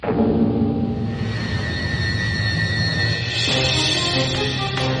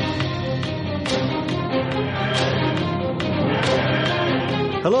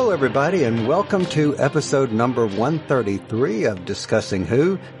Hello, everybody, and welcome to episode number 133 of Discussing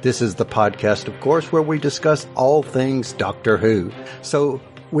Who. This is the podcast, of course, where we discuss all things Doctor Who. So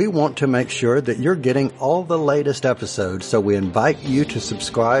we want to make sure that you're getting all the latest episodes, so we invite you to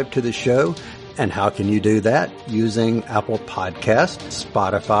subscribe to the show. And how can you do that? Using Apple Podcasts,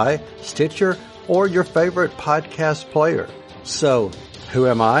 Spotify, Stitcher, or your favorite podcast player. So, who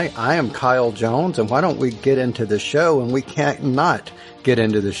am I? I am Kyle Jones, and why don't we get into the show? And we can't not get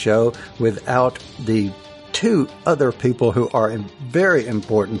into the show without the two other people who are very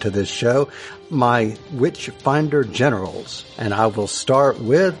important to this show, my Witchfinder generals. And I will start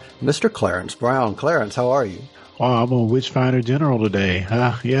with Mr. Clarence Brown. Clarence, how are you? Oh, I'm a Witchfinder general today.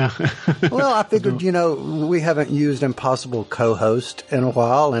 Yeah. Well, I figured, we haven't used Impossible Co-host in a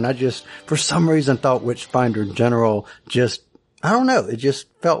while, and I just, for some reason, thought Witchfinder general I don't know, it just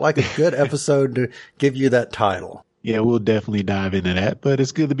felt like a good episode to give you that title. Yeah, we'll definitely dive into that, but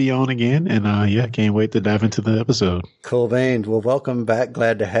it's good to be on again, and can't wait to dive into the episode. Cool beans. Well, welcome back.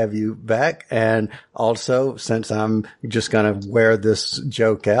 Glad to have you back. And also, since I'm just going to wear this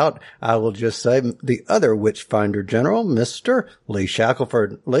joke out, I will just say the other Witchfinder general, Mr. Lee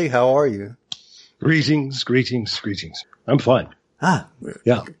Shackelford. Lee, how are you? Greetings. I'm fine.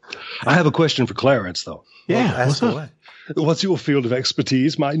 Yeah. I have a question for Clarence, though. Yeah, well, what's up? What's your field of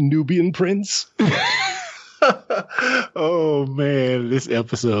expertise, my Nubian prince? Oh man, this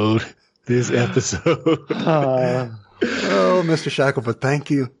episode. Oh, Mr. Shackelford,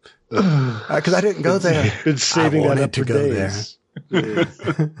 thank you. Because I didn't go there. Been saving that up to for go days. there.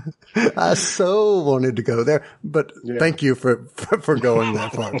 I so wanted to go there, but thank you for going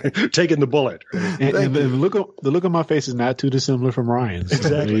that far. Taking the bullet. And the look on my face is not too dissimilar from Ryan's.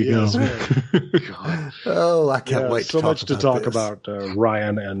 Exactly. There you Yes, go. Oh, I can't wait to so talk much to talk this. about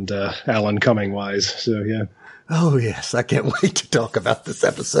Ryan and Alan Cumming wise. So yeah. Oh, yes. I can't wait to talk about this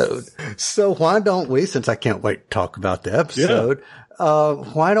episode. So why don't we, since I can't wait to talk about the episode,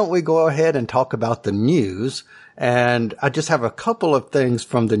 why don't we go ahead and talk about the news? And I just have a couple of things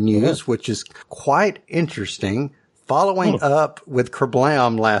from the news, which is quite interesting. Following up with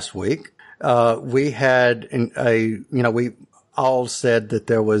Kerblam last week, we had we all said that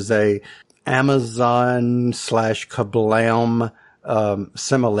there was a Amazon/Kerblam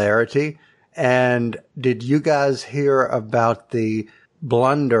similarity. And did you guys hear about the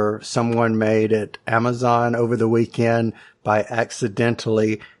blunder someone made at Amazon over the weekend by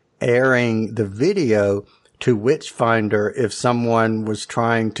accidentally airing the video to Witchfinder if someone was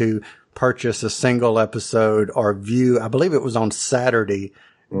trying to purchase a single episode or view, I believe it was on Saturday,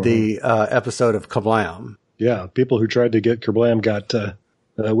 the episode of Kerblam? Yeah, people who tried to get Kerblam got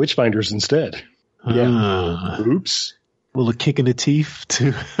Witchfinders instead. Yeah. Oops. Will a kick in the teeth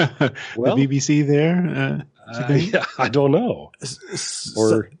to the BBC there? Yeah, I don't know.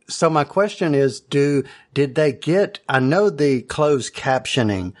 So my question is, did they get, I know the closed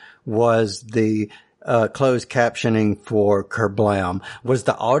captioning was the closed captioning for Kerblam. Was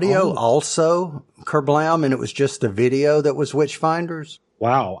the audio also Kerblam and it was just the video that was Witchfinders?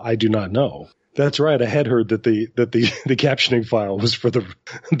 Wow, I do not know. That's right. I had heard that the captioning file was for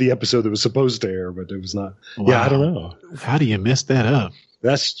the episode that was supposed to air, but it was not. Wow. Yeah, I don't know. How do you mess that up?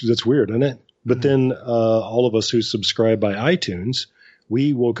 That's weird, isn't it? But then all of us who subscribe by iTunes,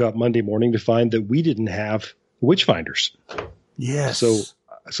 we woke up Monday morning to find that we didn't have Witchfinders. Yes.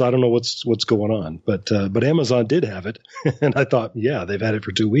 So I don't know what's going on, but Amazon did have it, and I thought, yeah, they've had it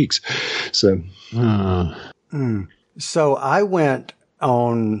for 2 weeks. So, So I went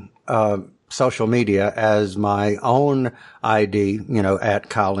on social media as my own ID, at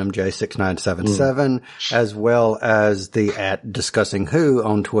KyleMJ6977, as well as the at Discussing Who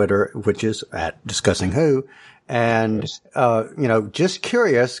on Twitter, which is at Discussing Who. And, just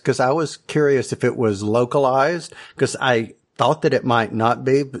curious, because I was curious if it was localized, because I thought that it might not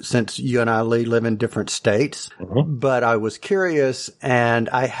be, since you and I, Lee, live in different states. But I was curious, and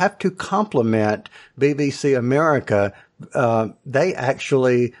I have to compliment BBC America. They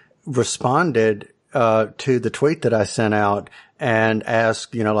actually responded to the tweet that I sent out and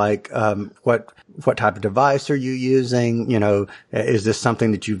asked, what type of device are you using? Is this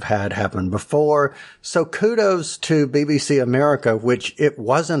something that you've had happen before? So kudos to BBC America, which it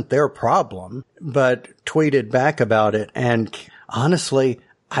wasn't their problem, but tweeted back about it. And honestly,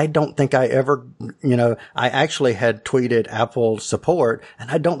 I don't think I ever, I actually had tweeted Apple support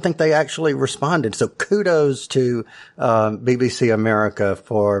and I don't think they actually responded. So kudos to BBC America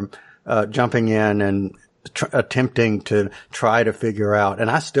for jumping in attempting to try to figure out, and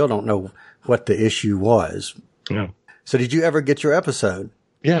I still don't know what the issue was. Yeah. So did you ever get your episode?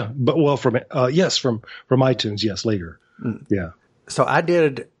 Yeah. But from iTunes. Yes. Later. Yeah. So I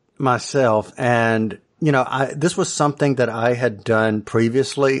did myself, and this was something that I had done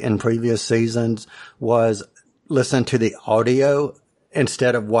previously in previous seasons, was listen to the audio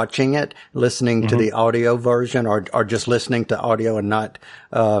instead of watching it, listening to the audio version or just listening to audio and not,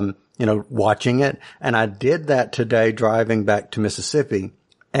 watching it. And I did that today driving back to Mississippi,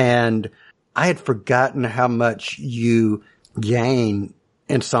 and I had forgotten how much you gain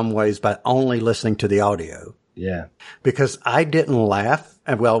in some ways by only listening to the audio. Yeah. Because I didn't laugh,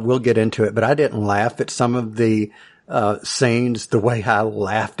 and we'll get into it, but I didn't laugh at some of the scenes the way I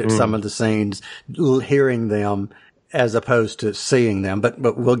laughed at some of the scenes, hearing them as opposed to seeing them. But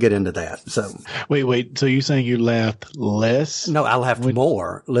we'll get into that. So wait. So you're saying you laughed less? No, I laughed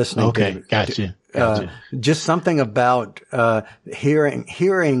more listening to it. Gotcha. Just something about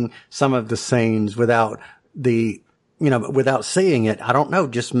hearing some of the scenes without seeing it. I don't know,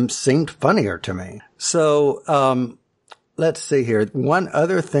 just seemed funnier to me. So let's see here. One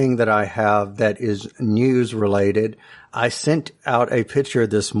other thing that I have that is news related, I sent out a picture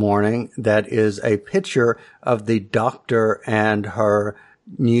this morning that is a picture of the doctor and her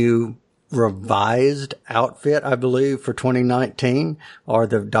new revised outfit, I believe, for 2019, or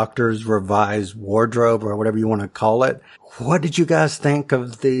the doctor's revised wardrobe, or whatever you want to call it. What did you guys think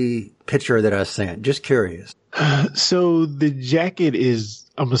of the picture that I sent? Just curious. So the jacket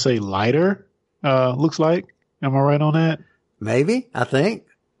is, I'm going to say, lighter, looks like. Am I right on that? Maybe, I think.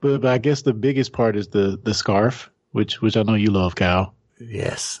 But I guess the biggest part is the scarf, which I know you love, Kyle.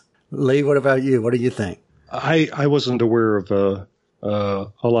 Yes. Lee, what about you? What do you think? I wasn't aware of a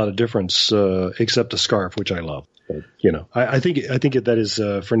lot of difference except the scarf, which I love. But, I think that is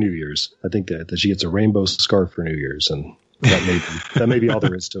for New Year's. I think that she gets a rainbow scarf for New Year's, and that may be all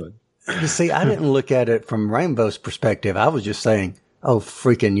there is to it. You see, I didn't look at it from Rainbow's perspective. I was just saying, oh,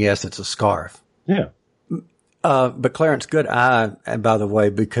 freaking yes, it's a scarf. Yeah. But Clarence, good eye, by the way,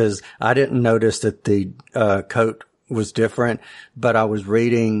 because I didn't notice that the coat was different, but I was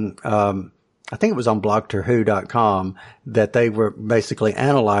reading, I think it was on blogterwho.com, that they were basically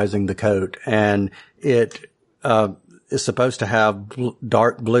analyzing the coat, and it is supposed to have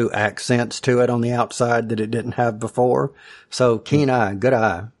dark blue accents to it on the outside that it didn't have before. So keen eye, good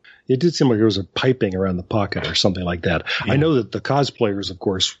eye. It did seem like there was a piping around the pocket or something like that. Yeah. I know that the cosplayers, of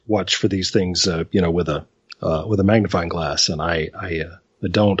course, watch for these things, with a magnifying glass, and I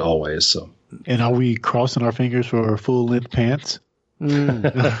don't always. So. And are we crossing our fingers for full length pants?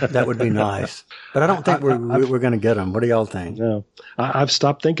 That would be nice, but I don't think we're going to get them. What do y'all think? No, I've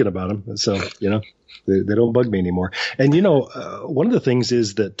stopped thinking about them, so they don't bug me anymore. And one of the things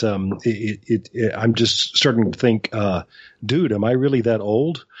is that I'm just starting to think, dude, am I really that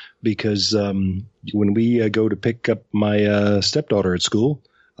old? Because when we go to pick up my stepdaughter at school,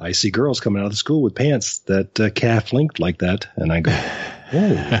 I see girls coming out of the school with pants that calf length like that, and I go,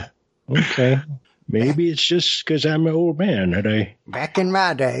 oh, okay. Maybe it's just because I'm an old man. Back in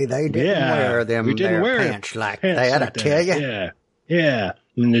my day, they didn't wear them pants like that, I tell you. Yeah.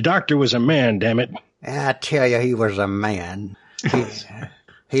 And the doctor was a man, damn it. I tell you, he was a man.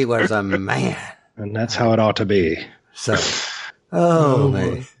 He was a man. And that's how it ought to be. So,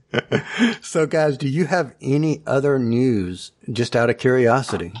 man. So, guys, do you have any other news, just out of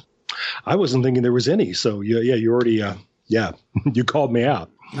curiosity? I wasn't thinking there was any. So, you already, you called me out.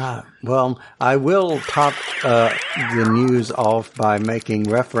 Well, I will top the news off by making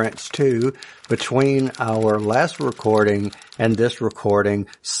reference to, between our last recording and this recording,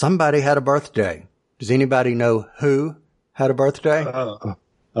 somebody had a birthday. Does anybody know who had a birthday?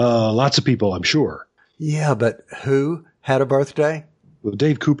 Lots of people, I'm sure. Yeah, but who had a birthday? Well,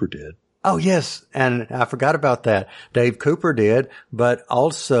 Dave Cooper did. Oh, yes. And I forgot about that. Dave Cooper did, but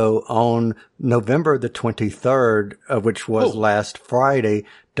also on November the 23rd, which was last Friday,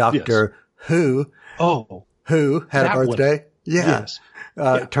 Dr. Who had a birthday. One. Yeah.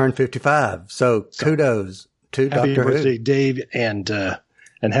 Yes. Turned 55. So kudos to Dr. Who. Happy birthday, Dave, and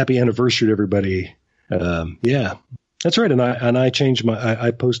happy anniversary to everybody. Yeah, that's right. And I changed I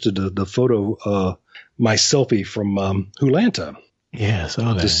posted the photo, my selfie from, Wholanta. Yeah,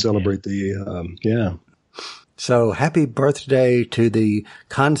 so to celebrate the So happy birthday to the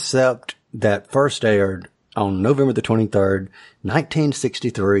concept that first aired on November the 23rd,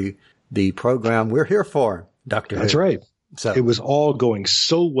 1963. The program we're here for, Dr. Who. That's right. So it was all going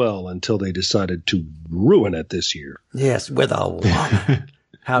so well until they decided to ruin it this year. Yes, with a woman.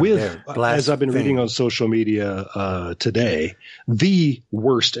 As I've been reading on social media today, the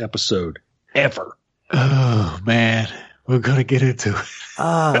worst episode ever Oh man, we're gonna get into it.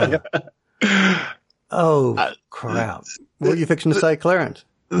 Crap! What are you fixing to say, Clarence?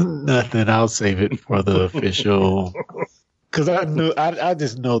 Nothing. I'll save it for the official. Because I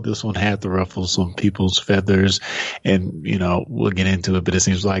just know this one had to ruffle some people's feathers, and we'll get into it. But it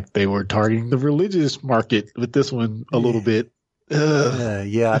seems like they were targeting the religious market with this one a little bit.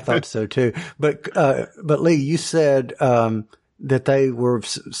 Yeah, I thought so too. But Lee, you said that they were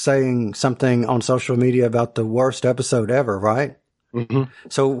saying something on social media about the worst episode ever, right? Mm-hmm.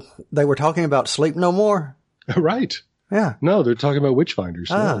 So they were talking about Sleep No More, right? Yeah. No, they're talking about Witchfinders.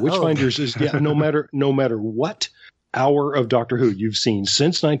 Witchfinders is no matter what hour of Doctor Who you've seen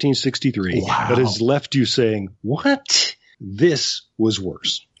since 1963 that has left you saying, "What? This was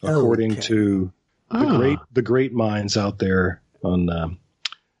worse," according to the great minds out there on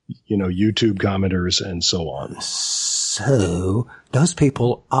YouTube commenters and so on. So those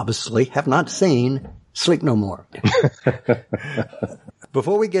people obviously have not seen Sleep No More.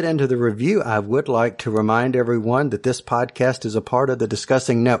 Before we get into the review, I would like to remind everyone that this podcast is a part of the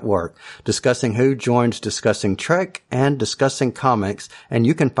Discussing Network. Discussing Who joins Discussing Trek and Discussing Comics, and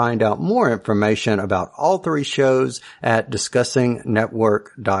you can find out more information about all three shows at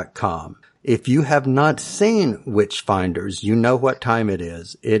discussingnetwork.com. If you have not seen Witchfinders, you know what time it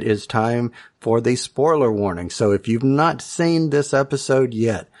is. It is time for the spoiler warning. So if you've not seen this episode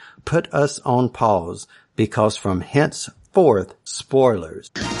yet, put us on pause, because from henceforth,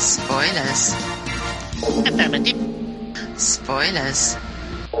 spoilers. Spoilers. Affirmative. Spoilers.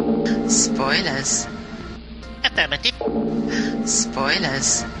 Spoilers. Affirmative.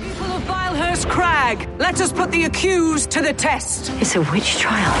 Spoilers. People of Vilehurst Crag, let us put the accused to the test. It's a witch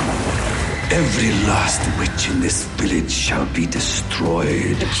trial. Every last witch in this village shall be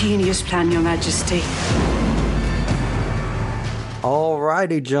destroyed. A genius plan, Your Majesty.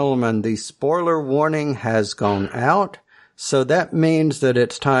 Alrighty, gentlemen, the spoiler warning has gone out, so that means that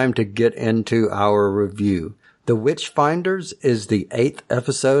it's time to get into our review. The Witchfinders is the 8th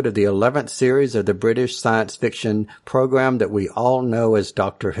episode of the 11th series of the British science fiction program that we all know as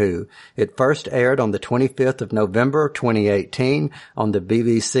Doctor Who. It first aired on the 25th of November 2018 on the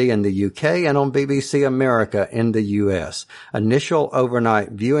BBC in the UK and on BBC America in the US. Initial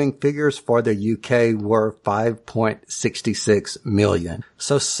overnight viewing figures for the UK were 5.66 million.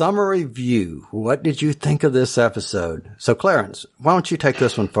 So summary view, what did you think of this episode? So Clarence, why don't you take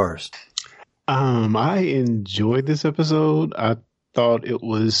this one first? I enjoyed this episode. I thought it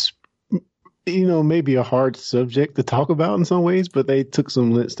was, maybe a hard subject to talk about in some ways, but they took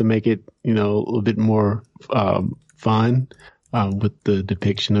some lengths to make it, a little bit more fun with the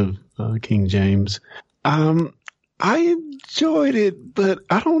depiction of King James. I enjoyed it, but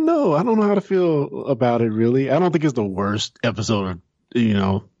I don't know. I don't know how to feel about it, really. I don't think it's the worst episode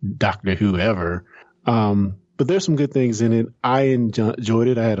of, Doctor Who ever. But there's some good things in it. I enjoyed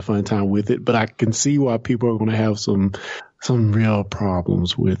it. I had a fun time with it, but I can see why people are going to have some real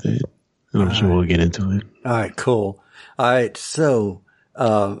problems with it. And I'm sure we'll get into it. All right, cool. All right, so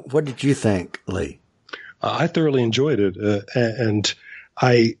what did you think, Lee? I thoroughly enjoyed it, and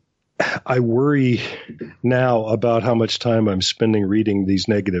I worry now about how much time I'm spending reading these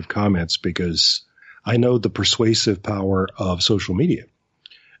negative comments, because I know the persuasive power of social media,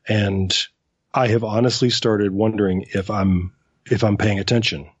 and I have honestly started wondering if I'm paying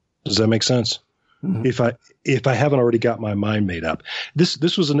attention. Does that make sense? Mm-hmm. If I haven't already got my mind made up,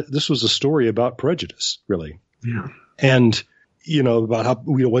 this was a story about prejudice, really. Yeah. And about how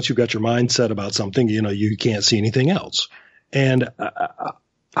once you've got your mind set about something, you can't see anything else. And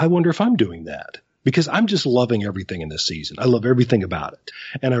I wonder if I'm doing that, because I'm just loving everything in this season. I love everything about it.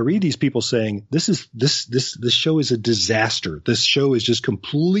 And I read these people saying this show is a disaster. This show is just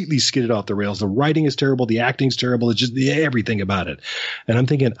completely skidded off the rails. The writing is terrible. The acting's terrible. It's just everything about it. And I'm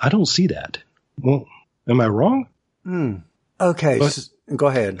thinking, I don't see that. Well, am I wrong? Okay. Go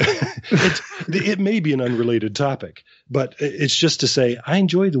ahead. It may be an unrelated topic, but it's just to say I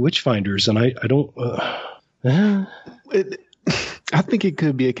enjoy the Witchfinders, and I don't. I think it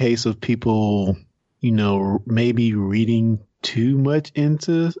could be a case of people, maybe reading too much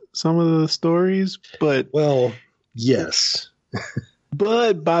into some of the stories, but yes.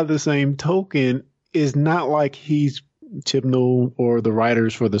 But by the same token, it's not like Chibnall or the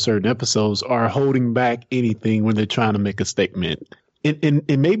writers for the certain episodes are holding back anything when they're trying to make a statement. And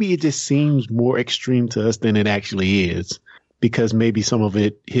maybe it just seems more extreme to us than it actually is, because maybe some of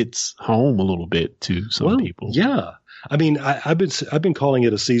it hits home a little bit to some people. Yeah. I mean, I've been calling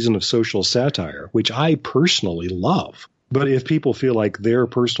it a season of social satire, which I personally love. But if people feel like their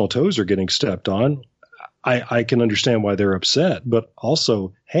personal toes are getting stepped on, I can understand why they're upset. But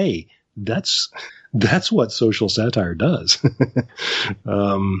also, hey, that's That's what social satire does.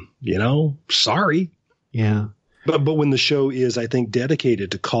 Sorry. Yeah. But when the show is, I think,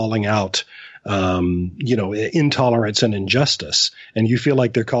 dedicated to calling out, intolerance and injustice, and you feel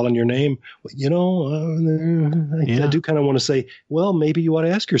like they're calling your name, I do kind of want to say, well, maybe you ought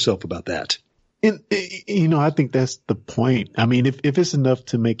to ask yourself about that. And, I think that's the point. I mean, if it's enough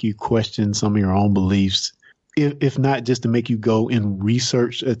to make you question some of your own beliefs, if not just to make you go and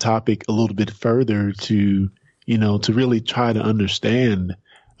research a topic a little bit further to really try to understand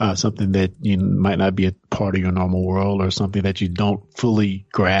something that might not be a part of your normal world or something that you don't fully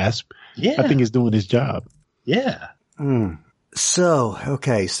grasp. Yeah. I think it's doing its job. Yeah. So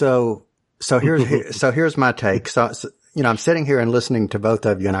here's my take. So, I'm sitting here and listening to both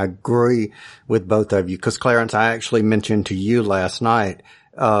of you, and I agree with both of you because, Clarence, I actually mentioned to you last night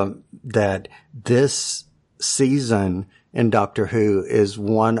that this season in Doctor Who is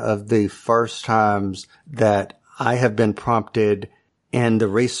one of the first times that I have been prompted in the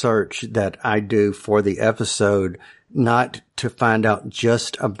research that I do for the episode not to find out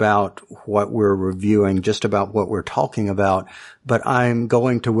just about what we're reviewing, just about what we're talking about, but I'm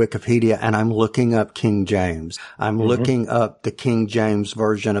going to Wikipedia and I'm looking up King James. I'm looking up the King James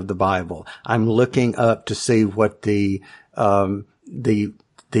version of the Bible. I'm looking up to see what the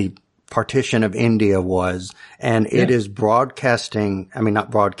partition of India was, and it is broadcasting,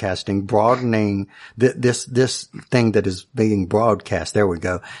 broadening this thing that is being broadcast, there we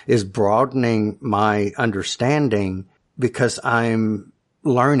go, is broadening my understanding because I'm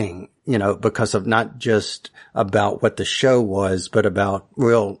learning, because of not just about what the show was, but about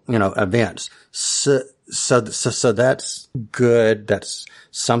real, events. So that's good. That's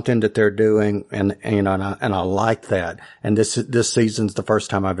something that they're doing. And I like that. And this season's the first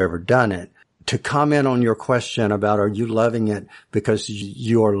time I've ever done it. To comment on your question about, are you loving it because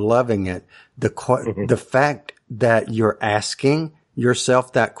you're loving it? The fact that you're asking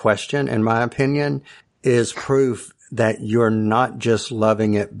yourself that question, in my opinion, is proof that you're not just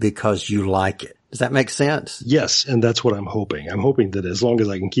loving it because you like it. Does that make sense? Yes. And that's what I'm hoping. I'm hoping that as long as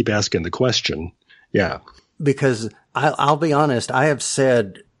I can keep asking the question. Yeah. Because I'll be honest, I have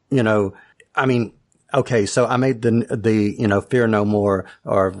said, so I made the fear no more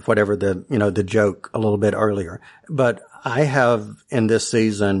or whatever the joke a little bit earlier. But I have in this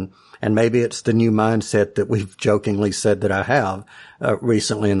season, and maybe it's the new mindset that we've jokingly said that I have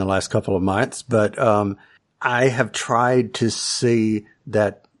recently in the last couple of months, but I have tried to see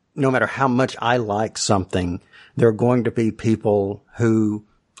that no matter how much I like something, there are going to be people who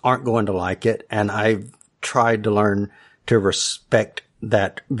aren't going to like it, and I've tried to learn to respect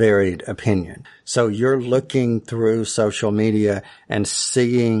that varied opinion. So you're looking through social media and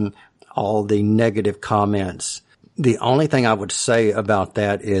seeing all the negative comments. The only thing I would say about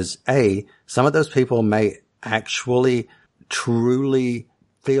that is, some of those people may actually truly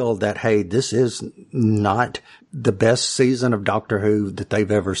feel that, hey, this is not the best season of Doctor Who that they've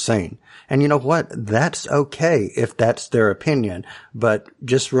ever seen. And you know what? That's okay if that's their opinion. But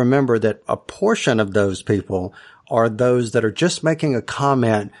just remember that a portion of those people are those that are just making a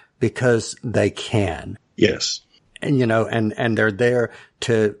comment because they can. Yes. And, and they're there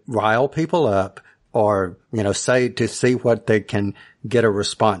to rile people up or, say to see what they can get a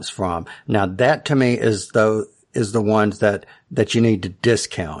response from. Now that to me is the ones that you need to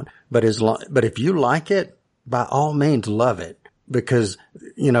discount. But if you like it, by all means love it. Because,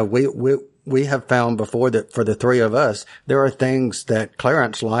 we have found before that for the three of us, there are things that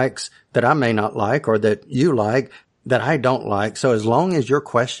Clarence likes that I may not like or that you like that I don't like. So as long as you're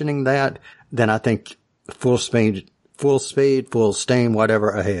questioning that, then I think full speed, full steam,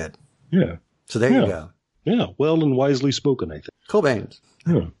 whatever ahead. Yeah. So there you go. Yeah. Well and wisely spoken, I think. Cool beans.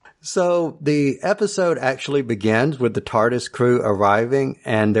 Yeah. So the episode actually begins with the TARDIS crew arriving,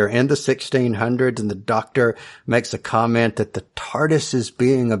 and they're in the 1600s, and the Doctor makes a comment that the TARDIS is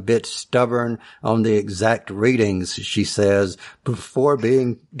being a bit stubborn on the exact readings, she says, before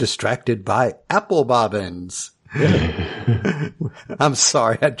being distracted by apple bobbins. Yeah. I'm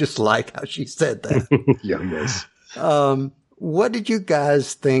sorry, I just like how she said that. Yeah, yes. What did you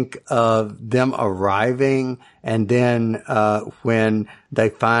guys think of them arriving and then when they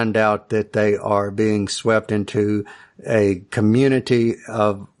find out that they are being swept into a community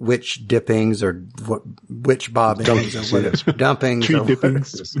of witch dippings or witch bobbings or whatever, dumpings? Tree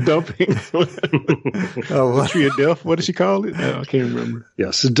dippings. Dumpings. Oh, tree of death. What did she call it? No, I can't remember.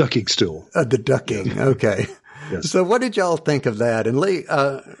 Yes, a ducking stool. The ducking. Okay. Yes. So what did y'all think of that? And Lee,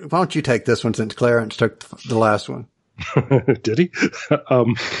 why don't you take this one since Clarence took the last one? Did he?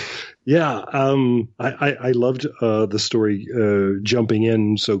 Yeah, I loved the story jumping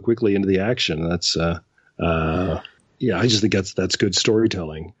in so quickly into the action. That's I just think that's good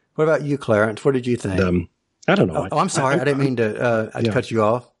storytelling. What about you, Clarence? What did you think? I don't know. Oh, I'm sorry. I didn't mean to cut you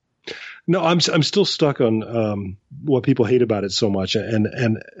off. No, I'm still stuck on what people hate about it so much,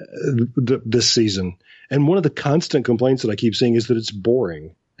 and this season. And one of the constant complaints that I keep seeing is that it's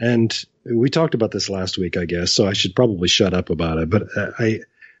boring. And we talked about this last week, I guess, so I should probably shut up about it. But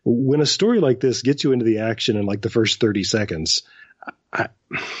when a story like this gets you into the action in like the first 30 seconds,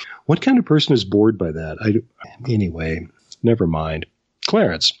 what kind of person is bored by that? Anyway, never mind.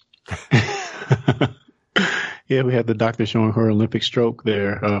 Clarence. Yeah, we had the doctor showing her Olympic stroke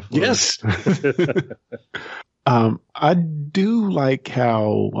there. Yes. I do like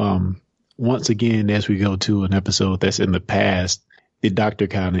how, once again, as we go to an episode that's in the past, the doctor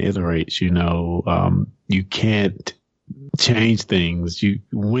kind of iterates, you can't change things,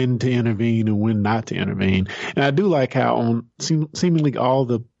 when to intervene and when not to intervene. And I do like how on seemingly all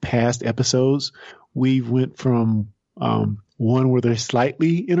the past episodes, we went from one where they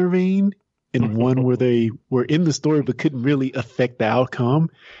slightly intervened and one where they were in the story but couldn't really affect the outcome,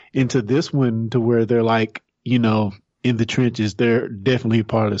 into this one to where they're like, in the trenches, they're definitely a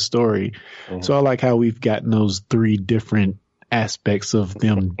part of the story. Mm-hmm. So I like how we've gotten those three different aspects of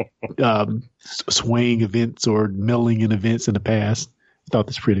them swaying events or meddling in events in the past. I thought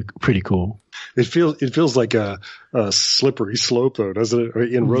that's pretty cool. It feels like a slippery slope, though, doesn't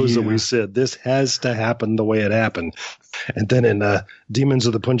it? In Rosa, we said this has to happen the way it happened, and then in Demons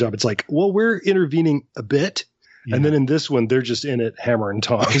of the Punjab, it's like, well, we're intervening a bit, and then in this one, they're just in it hammer and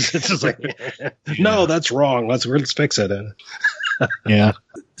tongs. It's just like, no, that's wrong. Let's fix it. Yeah,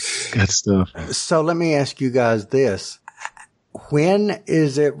 good stuff. So let me ask you guys this: when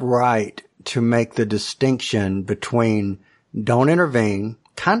is it right to make the distinction between don't intervene,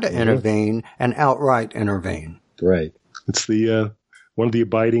 kind of intervene, and outright intervene? Right. It's the one of the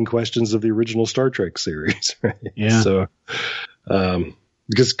abiding questions of the original Star Trek series. Right? Yeah. So,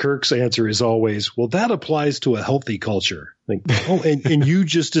 because Kirk's answer is always, well, that applies to a healthy culture. Like, oh, and you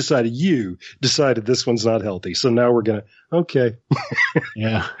just decided this one's not healthy. So now we're going to, okay.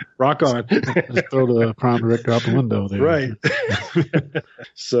 Yeah. Rock on. Just throw the prime director out the window there. Right.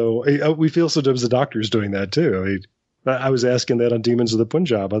 So we feel sometimes the doctor's doing that too. I was asking that on Demons of the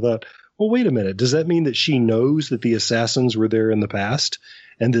Punjab. I thought, well, wait a minute. Does that mean that she knows that the assassins were there in the past?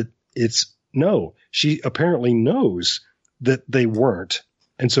 And that no, she apparently knows that they weren't.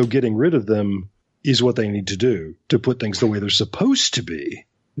 And so getting rid of them is what they need to do to put things the way they're supposed to be.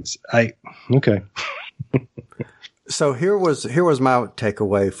 Okay. So here was my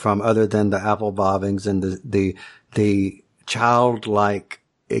takeaway from, other than the apple bobbings and the childlike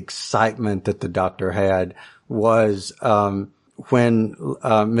excitement that the doctor had, was when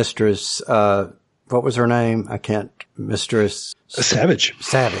Mistress what was her name? Mistress Savage.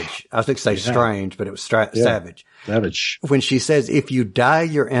 I was going to say Strange, but it was Savage. Savage. When she says, if you die,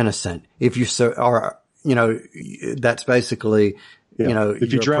 you're innocent. If you that's basically,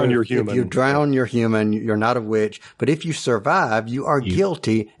 if you drown, you're human. If you drown, you're human. You're not a witch. But if you survive, you are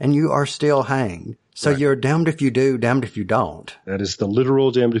guilty and you are still hanged. So you're damned if you do, damned if you don't. That is the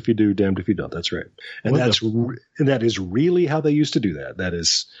literal damned if you do, damned if you don't. That's right. And that is really how they used to do that. That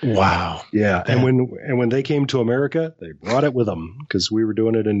is wow. Yeah. And when they came to America, they brought it with them, because we were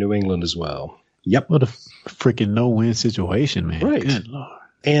doing it in New England as well. Yep. What a freaking no-win situation, man. Right. Good Lord.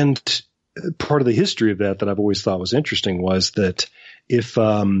 And part of the history of that I've always thought was interesting was that if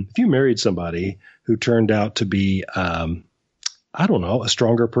you married somebody who turned out to be I don't know, a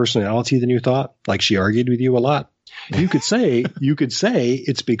stronger personality than you thought, like she argued with you a lot, you could say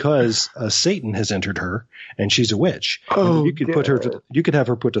it's because Satan has entered her and she's a witch. Oh, you could have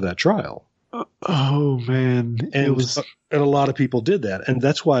her put to that trial. Oh man. And a lot of people did that. And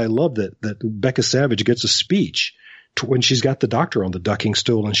that's why I love that Becca Savage gets a speech when she's got the doctor on the ducking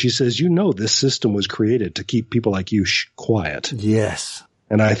stool, and she says, this system was created to keep people like you quiet. Yes.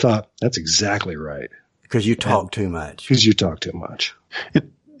 And I thought, that's exactly right. Because you talk too much.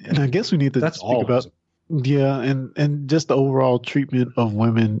 And I guess we need to speak about, and just the overall treatment of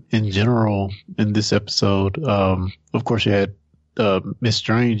women in general in this episode. Of course, you had Miss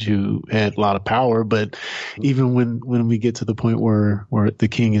Strange, who had a lot of power, but even when we get to the point where the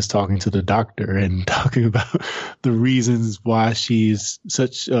king is talking to the doctor and talking about the reasons why she's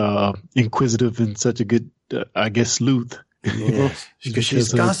such inquisitive and such a good, I guess, sleuth. Yes, because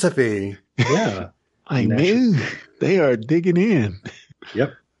she's gossipy. Yeah. I knew they are digging in.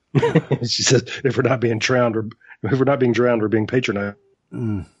 Yep. She says, if we're not being drowned, we're being patronized.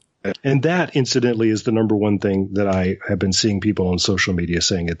 And that, incidentally, is the number one thing that I have been seeing people on social media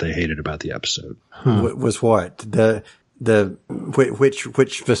saying that they hated about the episode. Was what?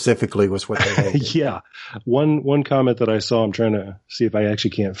 Which specifically was what they hated? Yeah. One comment that I saw, I'm trying to see if I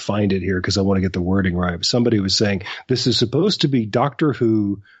actually can't find it here because I want to get the wording right. Somebody was saying, this is supposed to be Doctor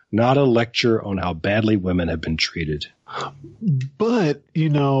Who, not a lecture on how badly women have been treated. But,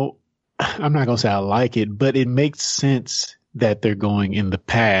 I'm not going to say I like it, but it makes sense that they're going in the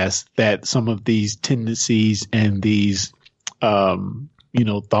past, that some of these tendencies and these,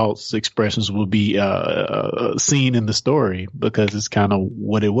 thoughts, expressions will be seen in the story because it's kind of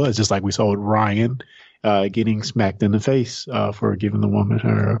what it was. Just like we saw with Ryan getting smacked in the face for giving the woman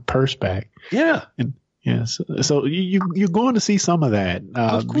her purse back. Yeah. And yes. So you're going to see some of that.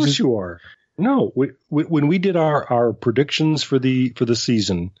 Of course you are. No, when we did our predictions for the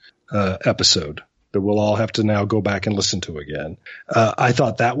season episode that we'll all have to now go back and listen to again. I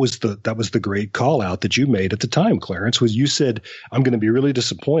thought that was the great call out that you made at the time, Clarence, was you said, I'm going to be really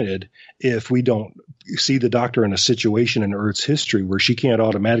disappointed if we don't see the Doctor in a situation in Earth's history where she can't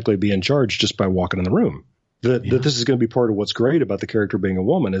automatically be in charge just by walking in the room. That this is going to be part of what's great about the character being a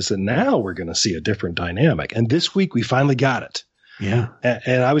woman is that now we're going to see a different dynamic. And this week we finally got it. Yeah.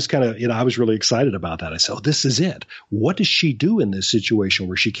 And I was kind of, I was really excited about that. I said, this is it. What does she do in this situation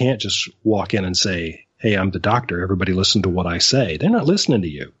where she can't just walk in and say, hey, I'm the Doctor. Everybody listen to what I say. They're not listening to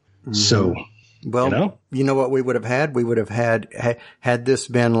you. Mm-hmm. So, well, you know what we would have had? We would have had this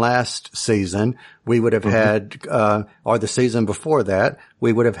been last season, we would have had, or the season before that,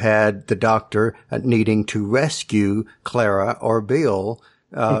 we would have had the Doctor needing to rescue Clara or Bill,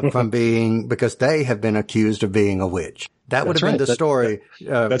 from being, because they have been accused of being a witch. That would have been the story.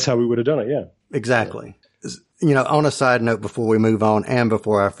 That's how we would have done it. Yeah, exactly. On a side note, before we move on and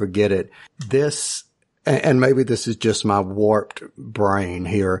before I forget it, and maybe this is just my warped brain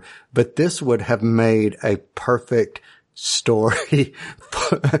here, but this would have made a perfect story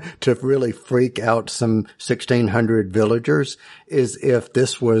to really freak out some 1600 villagers, is if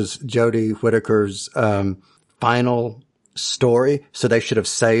this was Jodie Whittaker's, final story. So they should have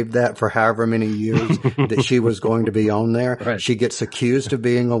saved that for however many years that she was going to be on there. Right. She gets accused of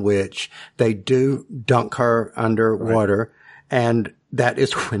being a witch. They do dunk her underwater, and that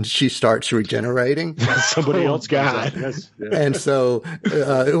is when she starts regenerating. Somebody else God. Yes. And so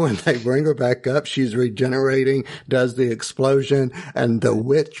when they bring her back up, she's regenerating, does the explosion, and the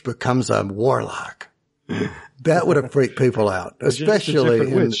witch becomes a warlock. That would have freaked people out,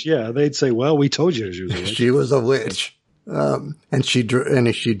 especially witch. Yeah, they'd say, "Well, we told you she was a witch." She was a witch. And she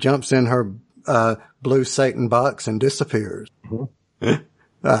jumps in her blue Satan box and disappears.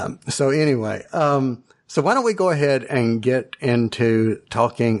 Mm-hmm. So anyway, so why don't we go ahead and get into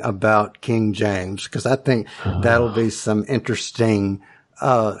talking about King James, because I think that'll be some interesting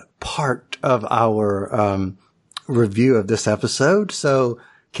part of our review of this episode. So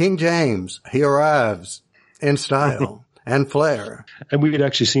King James, he arrives in style and flair. And we had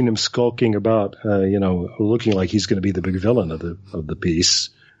actually seen him skulking about, looking like he's going to be the big villain of the piece,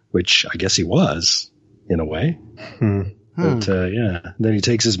 which I guess he was in a way. But then he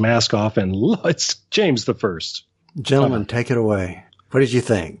takes his mask off and it's James the First. Gentlemen, take it away. What did you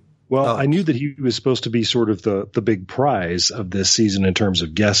think? Well, I knew that he was supposed to be sort of the big prize of this season in terms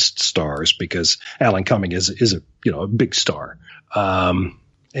of guest stars, because Alan Cumming is a big star.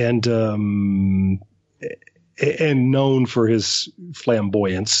 And known for his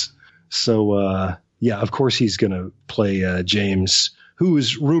flamboyance. So, of course he's going to play James, who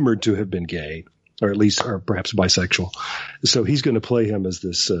is rumored to have been gay, or perhaps bisexual. So he's going to play him as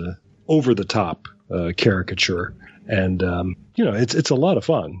this over-the-top caricature. And, it's a lot of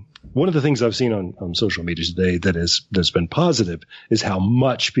fun. One of the things I've seen on social media today that's been positive is how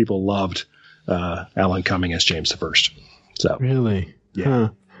much people loved Alan Cumming as James the First. So really? Yeah.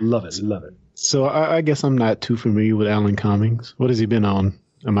 Love it. So I guess I'm not too familiar with Alan Cummings. What has he been on?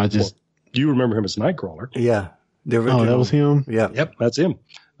 Am I just? Do you remember him as Nightcrawler? Yeah, the original. Oh, that was him. Yeah. Yep, that's him.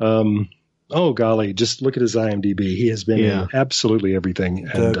 Oh golly, just look at his IMDb. He has been in absolutely everything.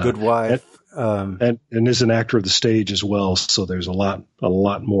 The Good Wife, and is an actor of the stage as well. So there's a lot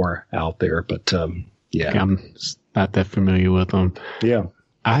more out there. But I'm not that familiar with him. Yeah,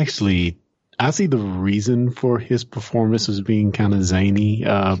 I see the reason for his performance as being kind of zany,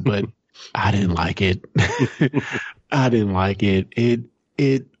 but I didn't like it. I didn't like it.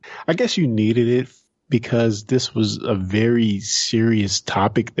 I guess you needed it because this was a very serious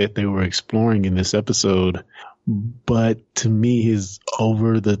topic that they were exploring in this episode. But to me, his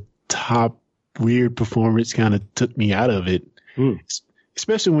over the top weird performance kind of took me out of it,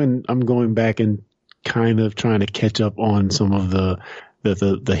 especially when I'm going back and kind of trying to catch up on some of the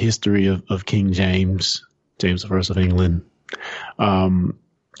the history of King James I of England.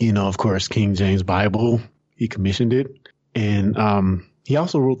 Of course, King James Bible, he commissioned it. And he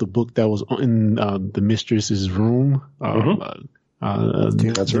also wrote the book that was in the mistress's room.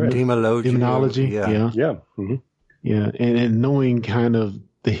 That's right. Demonology. Yeah. Mm-hmm. Yeah. And knowing kind of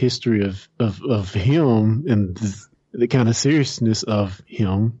the history of him and the kind of seriousness of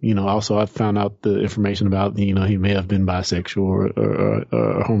him, also I found out the information about, he may have been bisexual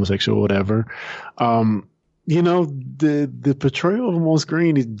or homosexual or whatever. The portrayal of him on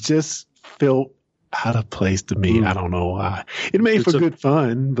screen, it just felt out of place to me. I don't know why. It made for good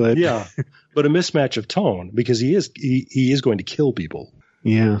fun, but yeah, but a mismatch of tone because he is going to kill people.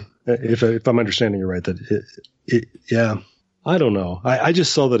 Yeah. If I'm understanding you right, yeah. I don't know. I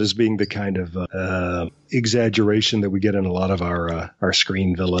just saw that as being the kind of exaggeration that we get in a lot of our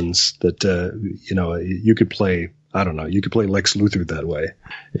screen villains. That you could play. I don't know. You could play Lex Luthor that way.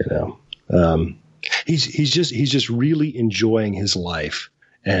 He's just really enjoying his life,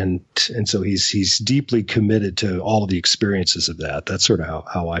 and so he's deeply committed to all of the experiences of that. That's sort of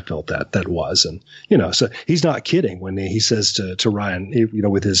how I felt that was, and so he's not kidding when he says to Ryan,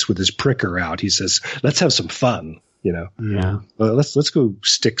 with his pricker out, he says, "Let's have some fun." Yeah. Let's go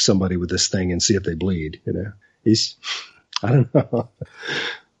stick somebody with this thing and see if they bleed. I don't know.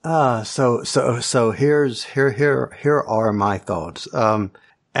 So here are my thoughts.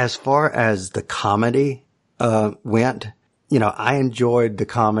 As far as the comedy, went, I enjoyed the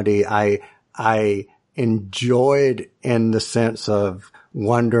comedy. I enjoyed in the sense of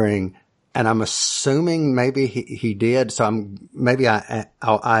wondering, and I'm assuming maybe he did. So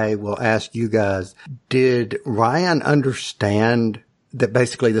I will ask you guys, did Ryan understand that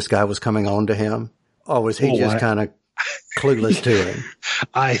basically this guy was coming on to him? Or was he just kind of clueless to him?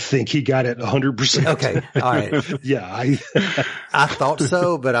 I think he got it 100%. Okay. All right. Yeah. I thought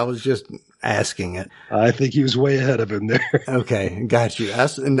so, but I was just asking it. I think he was way ahead of him there. Okay. Got you.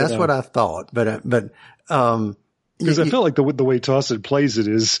 That's what I thought. But, because I felt like the way Tossin plays it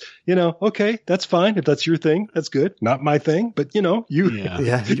is, okay, that's fine. If that's your thing, that's good. Not my thing, but you.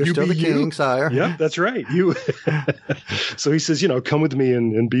 Yeah, you're still the king, sire. Yeah, that's right. You. So he says, come with me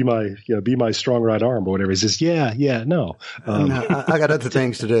and be my strong right arm or whatever. He says, yeah, no. No, I got other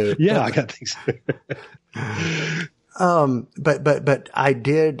things to do. Yeah, I got things to do. But I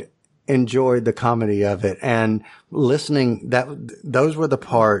did enjoy the comedy of it and listening. Those were the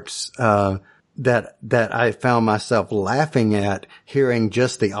parts, that I found myself laughing at, hearing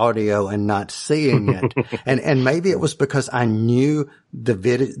just the audio and not seeing it. and maybe it was because I knew the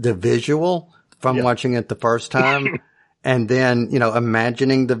visual from watching it the first time and then,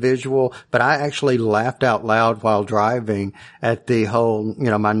 imagining the visual. But I actually laughed out loud while driving at the whole,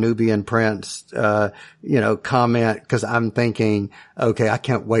 my Nubian prince, comment, cause I'm thinking, okay, I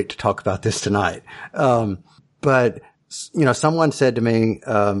can't wait to talk about this tonight. But, someone said to me,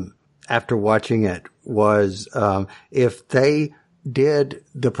 after watching it was, if they did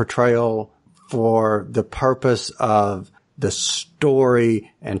the portrayal for the purpose of the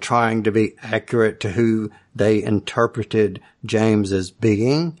story and trying to be accurate to who they interpreted James as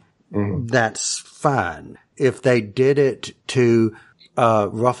being, that's fine. If they did it to,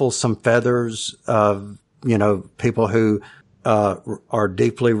 ruffle some feathers of, people who, are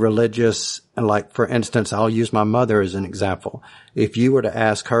deeply religious. And like, for instance, I'll use my mother as an example. If you were to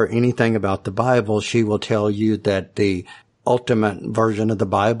ask her anything about the Bible, she will tell you that the ultimate version of the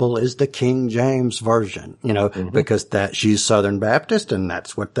Bible is the King James version, because she's Southern Baptist and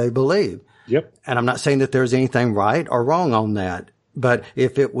that's what they believe. Yep. And I'm not saying that there's anything right or wrong on that. But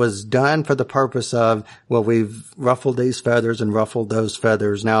if it was done for the purpose of, well, we've ruffled these feathers and ruffled those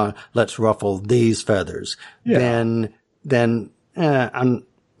feathers, now let's ruffle these feathers, then I'm,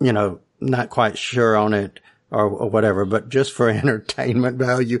 not quite sure on it or whatever, but just for entertainment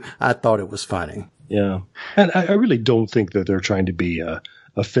value, I thought it was funny. Yeah. And I really don't think that they're trying to be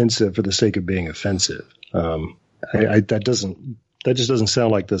offensive for the sake of being offensive. That just doesn't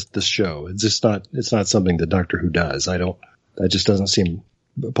sound like this show. It's not something that Doctor Who does. That just doesn't seem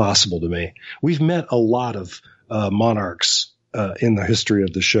possible to me. We've met a lot of monarchs in the history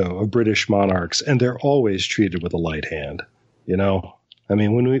of the show, of British monarchs, and they're always treated with a light hand. I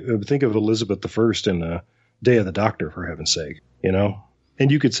mean, when we think of Elizabeth I in Day of the Doctor, for heaven's sake, and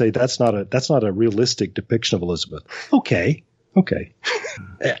you could say that's not a realistic depiction of Elizabeth. Okay.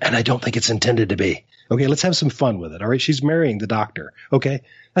 And I don't think it's intended to be. Okay, let's have some fun with it. All right, she's marrying the Doctor. Okay,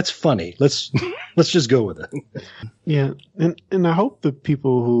 that's funny. Let's just go with it. Yeah, and I hope the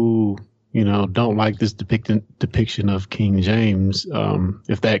people who don't like this depiction of King James,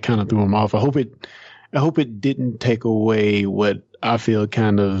 if that kind of threw them off, I hope it didn't take away what I feel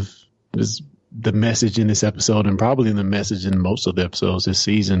kind of is the message in this episode, and probably the message in most of the episodes this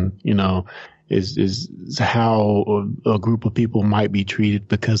season, is how a group of people might be treated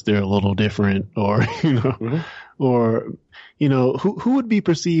because they're a little different, or, or, who would be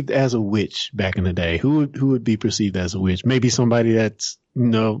perceived as a witch back in the day? Who would be perceived as a witch? Maybe somebody that's,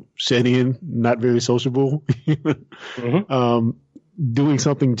 shut in, not very sociable, doing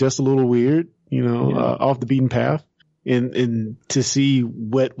something just a little weird, off the beaten path. And to see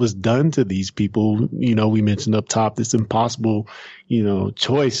what was done to these people, we mentioned up top, this impossible,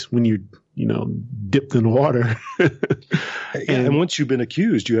 choice when you're, dipped in water. and once you've been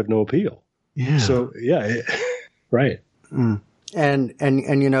accused, you have no appeal. Yeah. So, right. Mm. And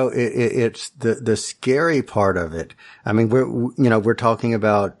it's the scary part of it. I mean, we're talking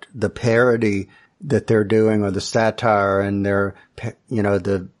about the parody that they're doing, or the satire, and their,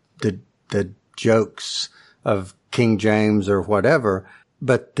 the jokes of King James or whatever.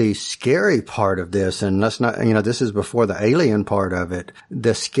 But the scary part of this, and let's not, this is before the alien part of it.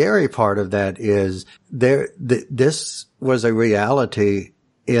 The scary part of that is this was a reality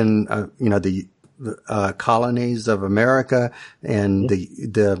in, the colonies of America and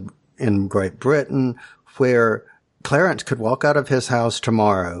in Great Britain, where Clarence could walk out of his house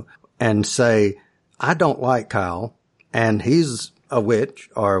tomorrow and say, I don't like Kyle, and he's a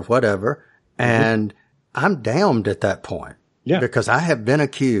witch or whatever, and I'm damned at that point. Yeah. Because I have been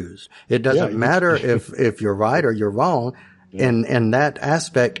accused. It doesn't matter if you're right or you're wrong. Yeah. In that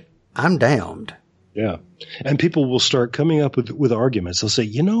aspect, I'm damned. Yeah. And people will start coming up with arguments. They'll say,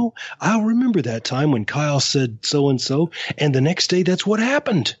 I'll remember that time when Kyle said so-and-so, and the next day that's what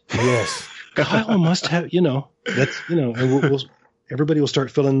happened. Yes. Kyle must have, that's, and everybody will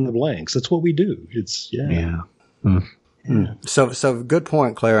start filling in the blanks. That's what we do. It's, Yeah. So good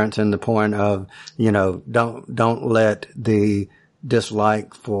point, Clarence, and the point of, don't let the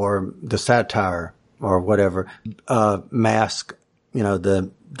dislike for the satire or whatever, mask,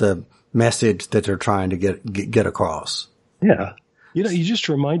 the message that they're trying to get across. Yeah. You just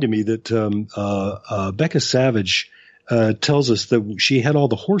reminded me that, Becca Savage, tells us that she had all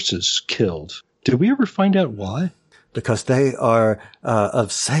the horses killed. Did we ever find out why? Because they are,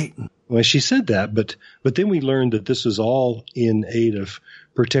 of Satan. Well, she said that, but then we learned that this was all in aid of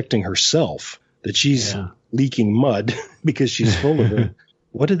protecting herself, that she's leaking mud because she's full of it.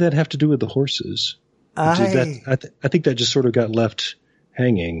 What did that have to do with the horses? I think that just sort of got left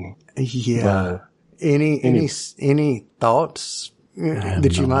hanging. Yeah. Any thoughts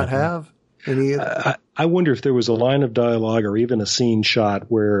that you might have? I wonder if there was a line of dialogue or even a scene shot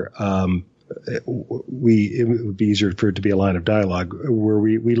where, it would be easier for it to be a line of dialogue where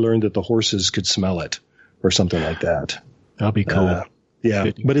we learned that the horses could smell it or something like that. That'd be cool.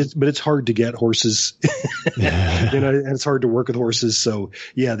 But it's hard to get horses, and it's hard to work with horses. So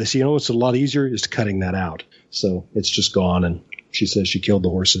what's a lot easier is cutting that out. So it's just gone. And she says she killed the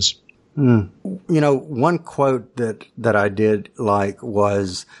horses. One quote that I did like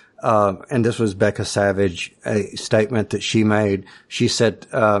was, and this was Becca Savage, a statement that she made. She said,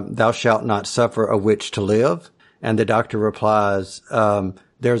 thou shalt not suffer a witch to live. And the doctor replies,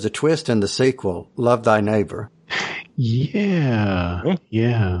 there's a twist in the sequel. Love thy neighbor. Yeah.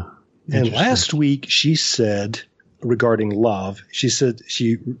 Yeah. And last week she said regarding love, she said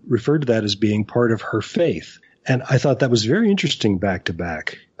she referred to that as being part of her faith. And I thought that was very interesting back to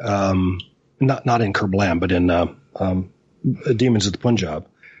back. Not in Kerblam, but in, Demons of the Punjab.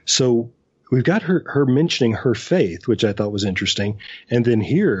 So we've got her mentioning her faith, which I thought was interesting. And then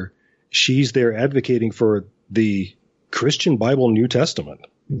here she's there advocating for the Christian Bible New Testament.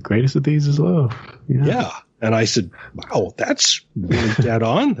 The greatest of these is love. Yeah. And I said, wow, that's really dead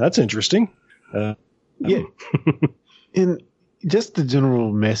on. That's interesting. Yeah. And just the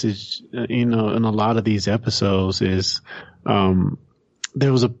general message, in a lot of these episodes is,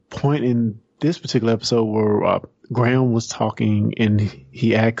 there was a point in this particular episode where, Graham was talking and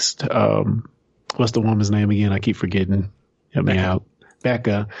he asked, what's the woman's name again? I keep forgetting. Help me out.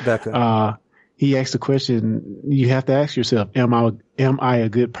 Becca. He asked the question, you have to ask yourself, am I a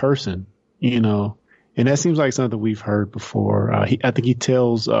good person? And that seems like something we've heard before. I think he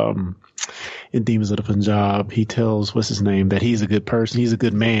tells, in Demons of the Punjab, he tells, what's his name, that he's a good person. He's a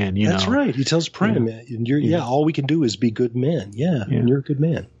good man, That's right. He tells Prem, all we can do is be good men. Yeah. And you're a good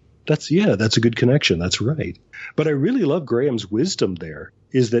man. That's a good connection. That's right. But I really love Graham's wisdom there,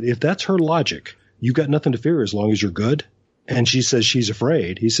 is that if that's her logic, you got nothing to fear as long as you're good. And she says she's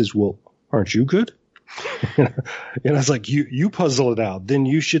afraid. He says, well, aren't you good? And I was like, you puzzle it out. Then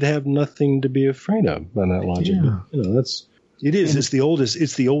you should have nothing to be afraid of by that logic. Yeah. That's It is. It's the oldest.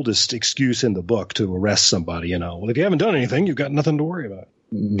 It's the oldest excuse in the book to arrest somebody. You know, well, if you haven't done anything, you've got nothing to worry about.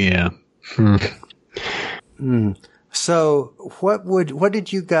 Yeah. So what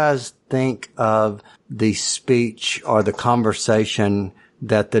did you guys think of the speech or the conversation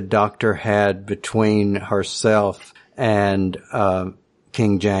that the doctor had between herself and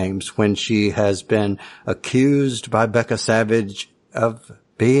King James when she has been accused by Becca Savage of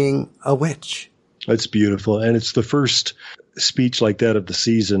being a witch? It's beautiful, and it's the first speech like that of the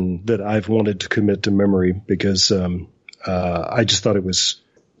season that I've wanted to commit to memory because I just thought it was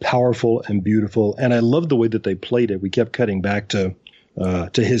powerful and beautiful, and I loved the way that they played it. We kept cutting back to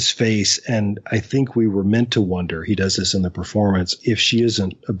his face, and I think we were meant to wonder, he does this in the performance, if she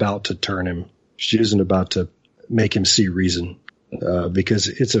isn't about to turn him, she isn't about to make him see reason, because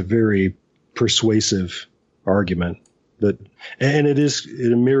it's a very persuasive argument. And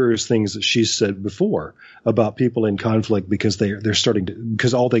it mirrors things that she said before about people in conflict because they're starting to,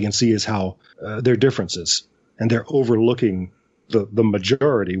 because all they can see is how their differences, and they're overlooking the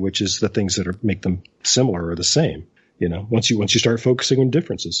majority, which is the things that make them similar or the same. You know, once you start focusing on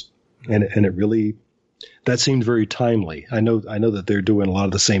differences, and it really, that seemed very timely. I know that they're doing a lot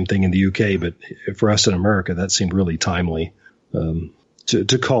of the same thing in the UK, but for us in America, that seemed really timely.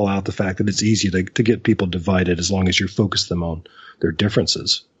 To call out the fact that it's easy to get people divided as long as you focus them on their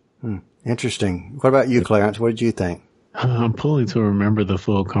differences. Interesting. What about you, Clarence? What did you think? I'm pulling to remember the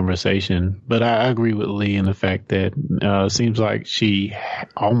full conversation, but I agree with Lee in the fact that it seems like she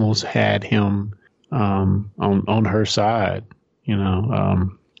almost had him on her side. You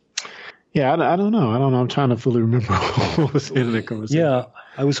know, yeah, I don't know. I'm trying to fully remember what was in the conversation. Yeah,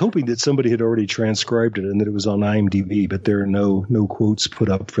 I was hoping that somebody had already transcribed it and that it was on IMDb, but there are no quotes put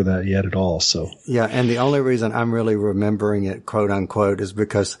up for that yet at all. So yeah, and the only reason I'm really remembering it, quote unquote, is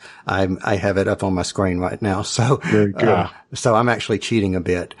because I have it up on my screen right now. So very good. So I'm actually cheating a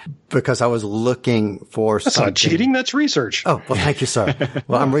bit because I was looking for That's something. not cheating. That's research. Oh, well, thank you, sir.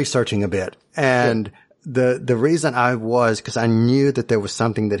 Well, I'm researching a bit, and the reason I was, because I knew that there was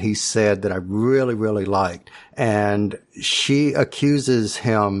something that he said that I really, really liked. And she accuses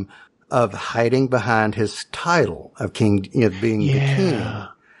him of hiding behind his title of king, being the king.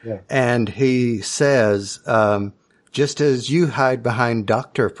 Yeah. And he says, just as you hide behind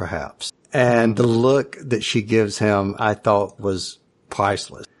doctor, perhaps. And the look that she gives him, I thought was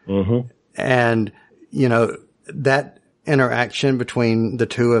priceless. Mm-hmm. And, that interaction between the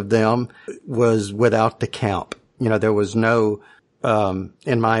two of them was without the camp. There was no,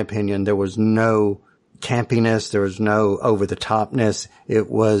 in my opinion, there was no campiness. There was no over the topness. It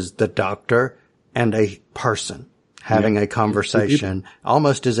was the doctor and a person having a conversation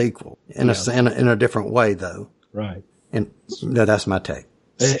almost as equal in a different way though. Right. And that's my take.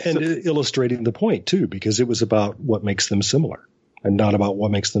 And illustrating the point too, because it was about what makes them similar and not about what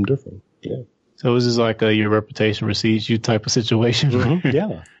makes them different. Yeah. So this is like your reputation precedes you type of situation. Mm-hmm.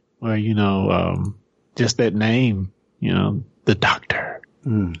 Yeah. Where, just that name, the doctor. I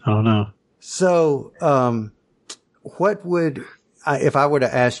don't know. So, what would, if I were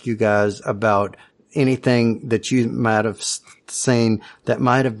to ask you guys about anything that you might have seen that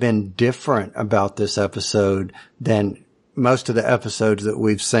might have been different about this episode than most of the episodes that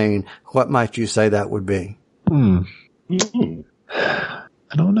we've seen, what might you say that would be? I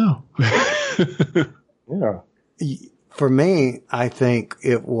don't know. Yeah. For me, I think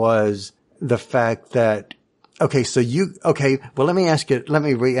it was the fact that, well, let me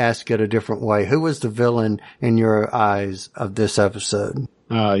re-ask it a different way. Who was the villain in your eyes of this episode?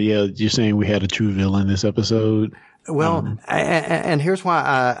 Yeah, you're saying we had a true villain this episode? Well, and here's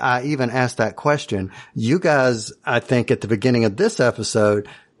why I even asked that question. You guys, I think at the beginning of this episode,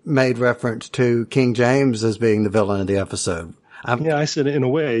 made reference to King James as being the villain of the episode. I said it in a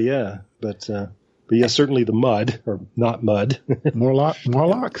way, yeah. But yeah, certainly the mud, or not mud. Morlocks?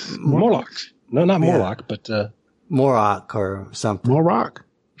 Morlocks. No, not Morlock, but Morlock or something. Morlock?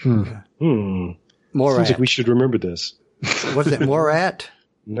 Morat. Seems like we should remember this. Was it Morat?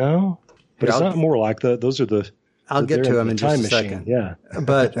 No, but it's not Morlock. Those are the. I'll get to him in just a machine. second. Yeah,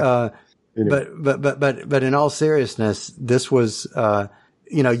 but anyway. but in all seriousness, this was making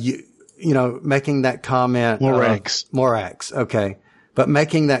that comment. Morax. Okay, but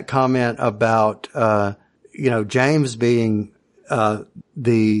making that comment about James being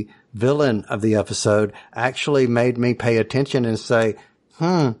the villain of the episode actually made me pay attention and say,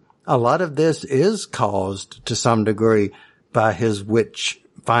 a lot of this is caused to some degree by his witch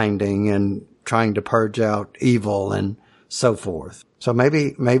finding and trying to purge out evil and so forth. So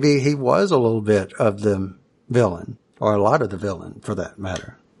maybe he was a little bit of the villain, or a lot of the villain for that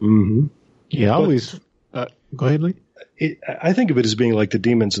matter. Mm-hmm. Yeah, always. Go ahead, Lee. I think of it as being like the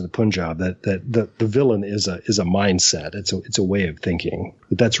demons in the Punjab. That the villain is a mindset. It's a way of thinking.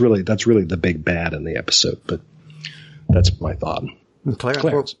 But that's really the big bad in the episode. But that's my thought.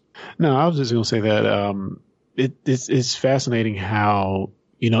 Clarence. No, I was just going to say that it's fascinating how,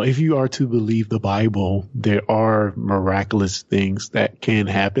 if you are to believe the Bible, there are miraculous things that can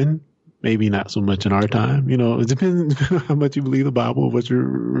happen. Maybe not so much in our time. It depends how much you believe the Bible, what your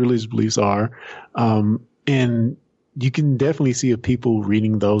religious beliefs are. And you can definitely see if people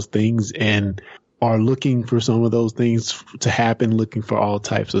reading those things and are looking for some of those things to happen, looking for all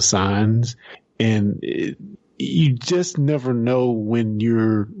types of signs. And you just never know when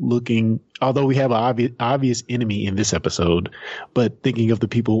you're looking, although we have an obvious enemy in this episode, but thinking of the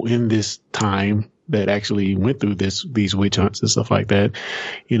people in this time that actually went through these witch hunts and stuff like that,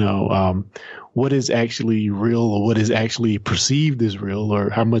 what is actually real or what is actually perceived as real, or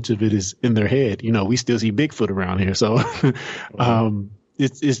how much of it is in their head. We still see Bigfoot around here. So,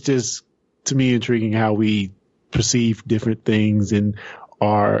 it's just, to me, intriguing how we perceive different things and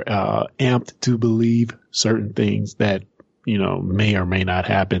are amped to believe certain things that, may or may not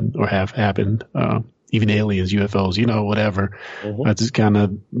happen or have happened. Even aliens, UFOs, whatever. That's just kind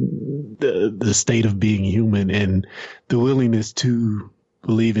of the state of being human and the willingness to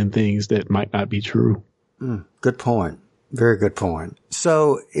believe in things that might not be true. Good point. Very good point.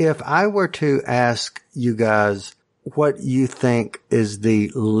 So if I were to ask you guys what you think is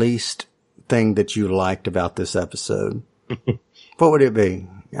the least thing that you liked about this episode, what would it be,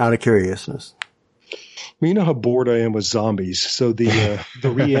 out of curiousness? Well, you know how bored I am with zombies. So the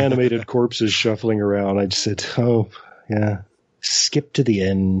reanimated corpses shuffling around, I just said, oh, yeah, skip to the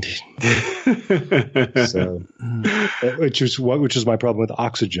end. So, which is my problem with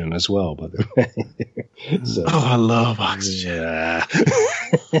oxygen as well, by the way. So, oh, I love oxygen. Yeah.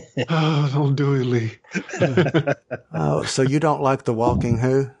 Oh, don't do it, Lee. Oh, so you don't like The Walking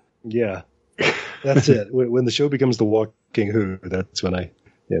Who? Yeah. That's it. When the show becomes The Walking Who, that's when I,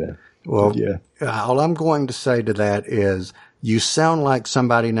 Well, yeah. All I'm going to say to that is you sound like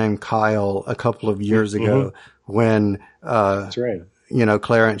somebody named Kyle a couple of years ago when, that's right.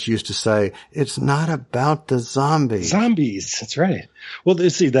 Clarence used to say, it's not about the zombies. Zombies. That's right. Well,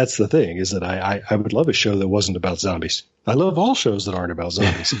 see, that's the thing is that I would love a show that wasn't about zombies. I love all shows that aren't about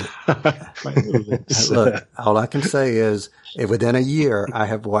zombies. Look, all I can say is within a year, I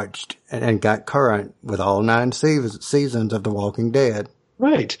have watched and got current with all 9 seasons of The Walking Dead.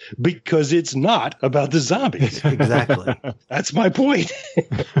 Right, because it's not about the zombies. Exactly. That's my point.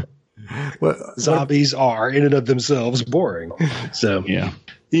 Well, zombies are in and of themselves boring. So yeah.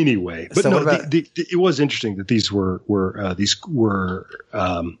 Anyway, but so it was interesting that these were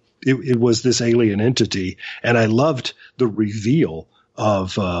it was this alien entity, and I loved the reveal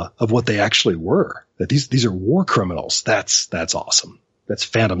of what they actually were. That these are war criminals. That's awesome. That's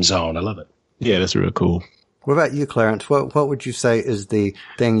Phantom Zone. I love it. Yeah, that's real cool. What about you, Clarence? What would you say is the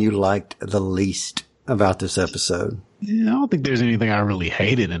thing you liked the least about this episode? Yeah, I don't think there's anything I really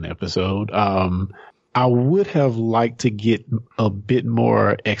hated in the episode. I would have liked to get a bit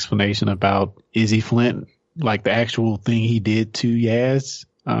more explanation about Izzy Flint, like the actual thing he did to Yaz.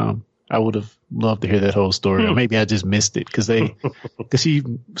 I would have loved to hear that whole story, or maybe I just missed it because she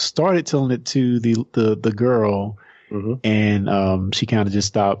started telling it to the girl. Mm-hmm. And she kind of just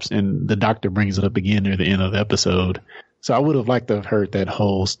stops, and the doctor brings it up again near the end of the episode. So I would have liked to have heard that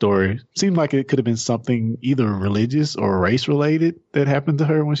whole story. Seemed like it could have been something either religious or race related that happened to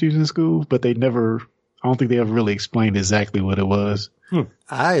her when she was in school, but I don't think they ever really explained exactly what it was.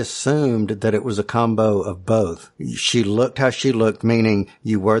 I assumed that it was a combo of both. She looked how she looked, meaning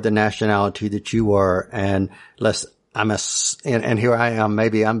you were the nationality that you were, and and here I am,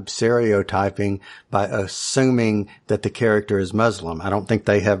 maybe I'm stereotyping by assuming that the character is Muslim. I don't think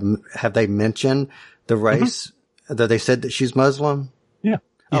they have they mentioned the race that they said that she's Muslim? Yeah.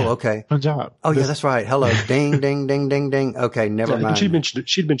 Oh, okay. Punjab. Oh, yeah, that's right. Hello. Ding, ding, ding, ding, ding. Okay. Never mind. She'd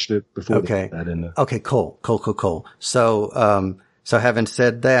mentioned it before. Okay. That okay. Cool. So, so having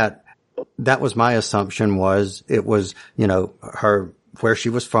said that, that was my assumption was it was, her, where she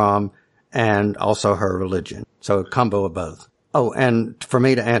was from, and also her religion. So a combo of both. Oh, and for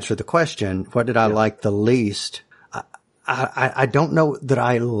me to answer the question, what did I like the least? I don't know that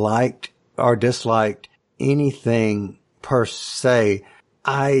I liked or disliked anything per se.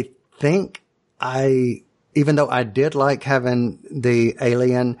 I think even though I did like having the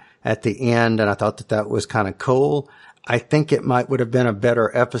alien at the end and I thought that was kind of cool, I think it would have been a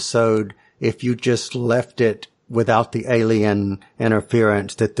better episode if you just left it without the alien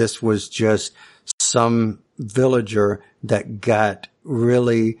interference, that this was just some villager that got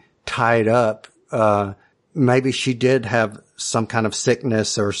really tied up, maybe she did have some kind of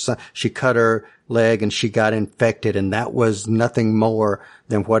sickness or she cut her leg and she got infected, and that was nothing more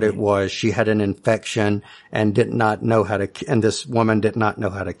than what it was. She had an infection and and this woman did not know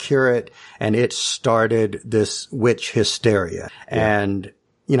how to cure it. And it started this witch hysteria. Yeah. And,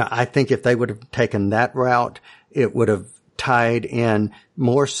 I think if they would have taken that route, it would have tied in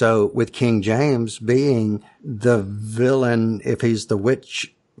more so with King James being the villain if he's the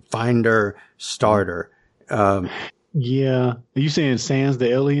witch finder starter. Yeah. Are you saying sans the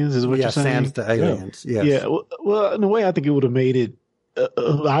aliens is what you're saying? Sans the aliens. Yeah. Yes. Yeah. Well, in a way, I think it would have made it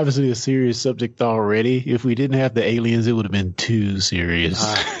obviously a serious subject already. If we didn't have the aliens, it would have been too serious.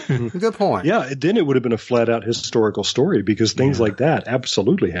 Good point. Yeah. Then it would have been a flat out historical story because things like that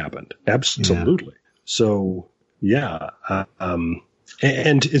absolutely happened. Absolutely. Yeah. So, yeah.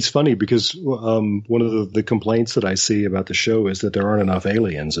 And it's funny because one of the complaints that I see about the show is that there aren't enough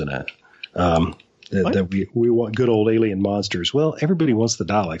aliens in it. That we want good old alien monsters. Well, everybody wants the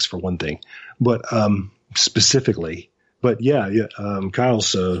Daleks for one thing, but specifically. But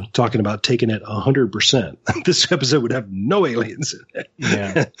Kyle's talking about taking it 100%. This episode would have no aliens in it.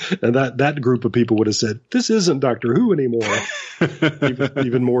 Yeah, and that group of people would have said, "This isn't Doctor Who anymore,"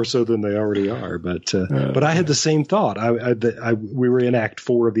 even more so than they already are. But I had the same thought. We were in Act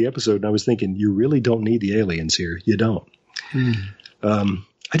 4 of the episode, and I was thinking, you really don't need the aliens here. You don't.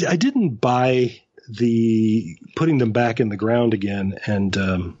 I didn't buy the putting them back in the ground again and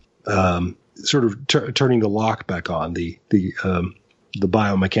sort of turning the lock back on, the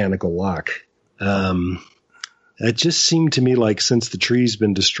biomechanical lock. It just seemed to me like since the tree's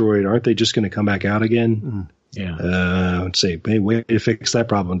been destroyed, aren't they just going to come back out again? Yeah. I'd say, hey, way to fix that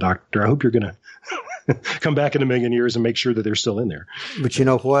problem, Doctor. I hope you're going to come back in a million years and make sure that they're still in there. But you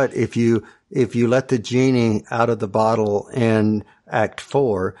know what? If you let the genie out of the bottle in Act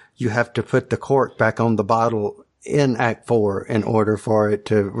 4, you have to put the cork back on the bottle in Act 4 in order for it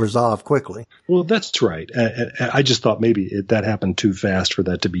to resolve quickly. Well, that's right. I just thought maybe that happened too fast for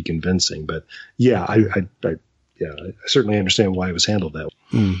that to be convincing. But yeah, I certainly understand why it was handled that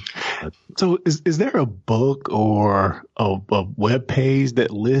way. So is there a book or a web page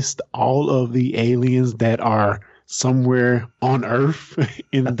that lists all of the aliens that are somewhere on Earth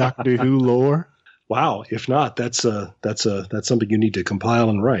in Doctor Who lore? Wow. If not, that's something you need to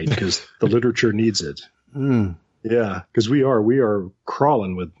compile and write because the literature needs it. Yeah. Because we are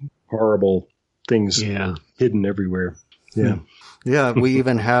crawling with horrible things hidden everywhere. Yeah. Yeah. We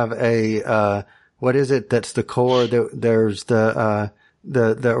even have a, what is it? That's the core. There's the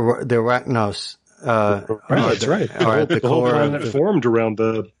Arachnos. That's right. The whole planet formed around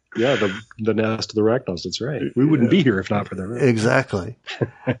the nest of the Arachnos. That's right. We wouldn't be here if not for them. Exactly.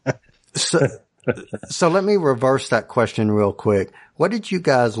 So let me reverse that question real quick. What did you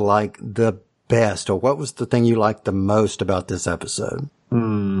guys like the best, or what was the thing you liked the most about this episode?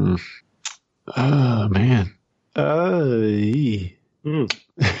 Oh man.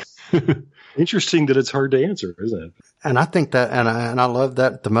 Interesting that it's hard to answer, isn't it? And I think that, and I love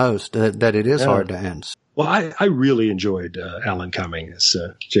that the most, that it is hard to answer. Well, I really enjoyed Alan Cumming as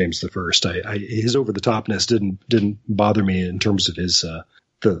James the First. His over the topness didn't bother me in terms of his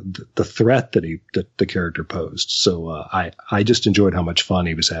the threat that the character posed. So I just enjoyed how much fun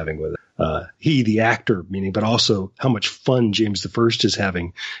he was having with it. He, the actor, meaning, but also how much fun James the First is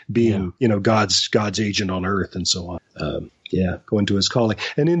having, being God's agent on Earth and so on. Going to his calling,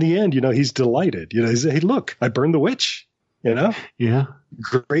 and in the end, he's delighted. He's, hey, look, I burned the witch. Yeah,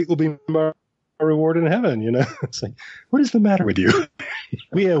 great will be my reward in heaven. It's like, what is the matter with you?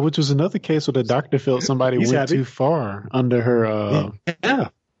 Yeah, which was another case where the doctor felt somebody went too far under her. Yeah.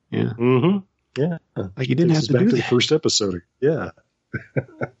 Mm-hmm. Yeah. Like you didn't have to do that. The first episode. Yeah.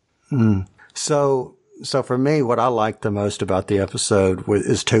 So for me, what I liked the most about the episode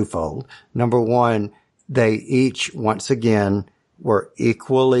is twofold. Number one, they each, once again, were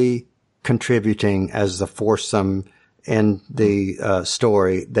equally contributing as the foursome in the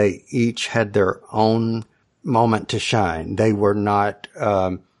story. They each had their own moment to shine. They were not,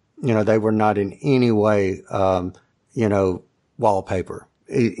 they were not in any way, wallpaper.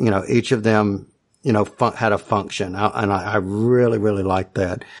 Each of them, had a function. And I really, really liked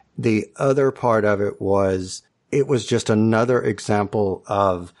that. The other part of it was just another example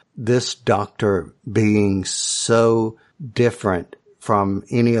of this doctor being so different from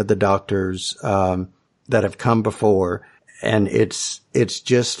any of the doctors, that have come before. And it's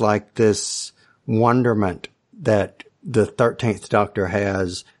just like this wonderment that the 13th Doctor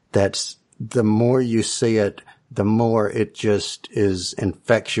has, that's the more you see it, the more it just is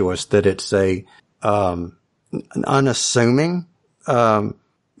infectious, that it's a, an unassuming,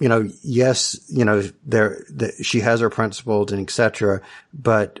 yes, she has her principles and etc.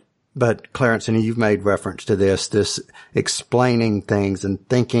 But Clarence, and you've made reference to this explaining things and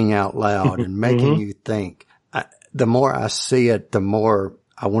thinking out loud and making you think. The more I see it, the more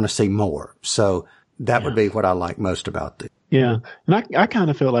I want to see more. So that would be what I like most about this. Yeah. And I kind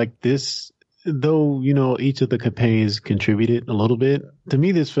of feel like this, though, each of the companions contributed a little bit, to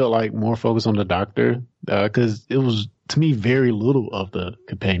me, this felt like more focused on the doctor, because it was, to me, very little of the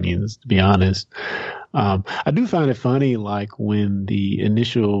companions, to be honest. I do find it funny, like when the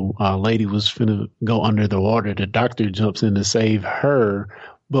initial lady was finna go under the water, the doctor jumps in to save her.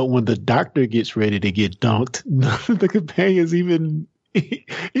 But when the doctor gets ready to get dunked, none of the companions even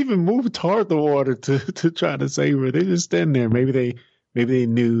move toward the water to try to save her. They just stand there. Maybe they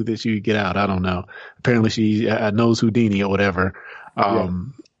knew that she would get out. I don't know. Apparently she knows Houdini or whatever.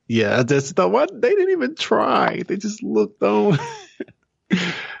 Yeah, I just thought, what? They didn't even try. They just looked on.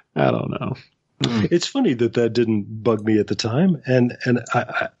 I don't know. It's funny that didn't bug me at the time, and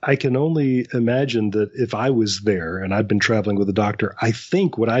I can only imagine that if I was there and I'd been traveling with a doctor, I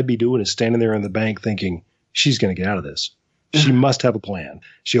think what I'd be doing is standing there on the bank thinking, she's going to get out of this. She must have a plan.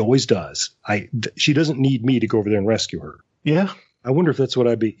 She always does. She doesn't need me to go over there and rescue her. Yeah. I wonder if that's what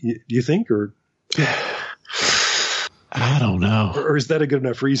I'd be. Do you think, or? I don't know. Or is that a good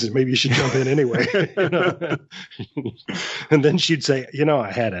enough reason? Maybe you should jump in anyway. And then she'd say,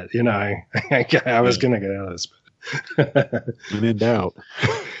 I had it. I was going to get out of this. When in doubt.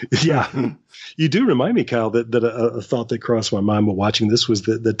 Yeah. You do remind me, Kyle, that a thought that crossed my mind while watching this was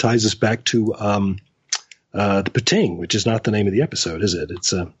that ties us back to the Pating, which is not the name of the episode, is it?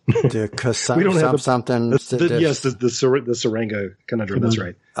 It's we don't have something. Yes, the Saranga conundrum. That's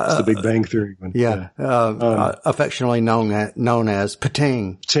right. It's the Big Bang Theory one. Yeah, affectionately known as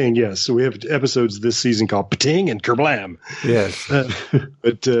Pating. Pating, yes. So we have episodes this season called Pating and Kerblam. Yes,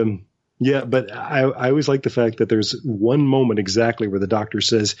 but I always like the fact that there's one moment exactly where the doctor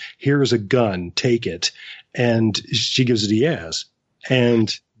says, "Here's a gun, take it," and she gives it to Yaz,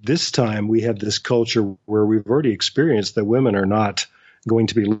 and this time we have this culture where we've already experienced that women are not going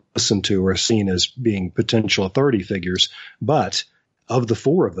to be listened to or seen as being potential authority figures. But of the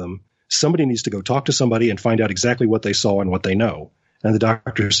four of them, somebody needs to go talk to somebody and find out exactly what they saw and what they know. And the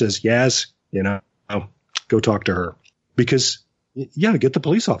doctor says, Yaz, go talk to her. Because, get the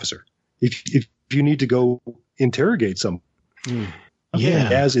police officer. If you need to go interrogate someone.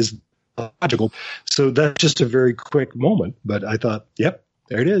 Yaz is logical. So that's just a very quick moment. But I thought, yep.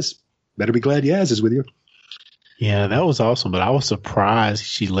 There it is. Better be glad Yaz is with you. Yeah, that was awesome. But I was surprised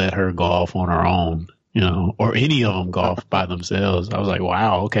she let her go off on her own, or any of them go off by themselves. I was like,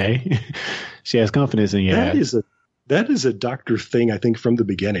 wow, okay. She has confidence in Yaz. That is a doctor thing, I think, from the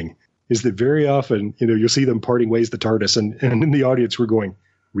beginning, is that very often, you'll see them parting ways the TARDIS, and in the audience we're going,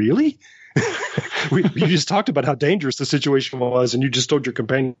 really? You just talked about how dangerous the situation was, and you just told your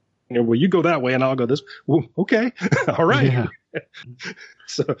companion, well, you go that way and I'll go this. Well, okay. All right. Yeah.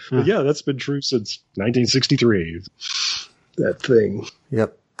 So, that's been true since 1963. That thing.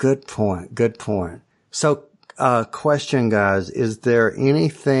 Yep. Good point. So, question, guys, is there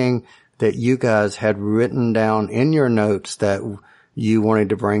anything that you guys had written down in your notes that you wanted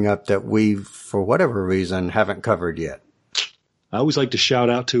to bring up that we, for whatever reason, haven't covered yet? I always like to shout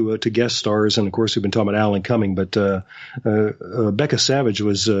out to guest stars, and of course we've been talking about Alan Cumming, but Becca Savage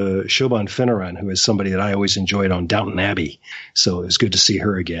was Siobhan Finneran, who is somebody that I always enjoyed on Downton Abbey. So it was good to see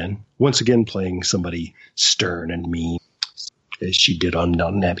her again, once again playing somebody stern and mean, as she did on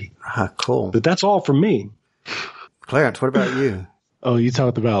Downton Abbey. Cool. But that's all from me. Clarence, what about you? Oh, you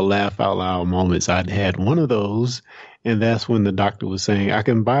talked about laugh out loud moments. I'd had one of those, and that's when the doctor was saying, I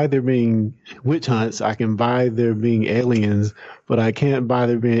can buy there being witch hunts, I can buy there being aliens, but I can't buy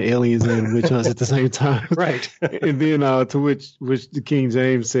there being aliens and witch hunts at the same time. Right. And then to which the King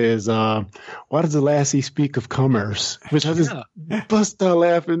James says, why does the lassie speak of commerce? Which I just bust out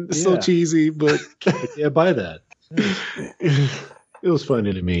laughing. It's so cheesy, but yeah, buy that. It was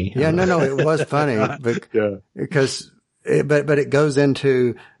funny to me. Yeah, no, it was funny, because but it goes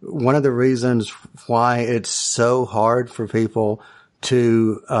into one of the reasons why it's so hard for people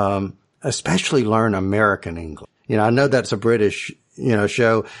to, especially learn American English. I know that's a British,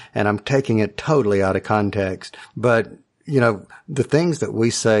 show, and I'm taking it totally out of context, but, the things that we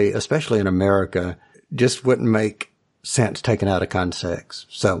say, especially in America, just wouldn't make sense taken out of context.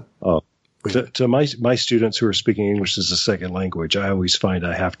 So. To my students who are speaking English as a second language, I always find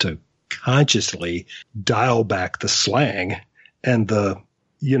I have to consciously dial back the slang and the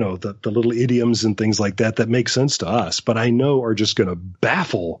the little idioms and things like that make sense to us, but I know are just going to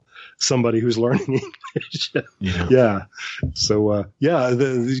baffle somebody who's learning English. Yeah. So,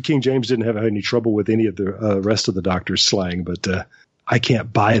 the King James didn't have any trouble with any of the rest of the Doctor's slang, but I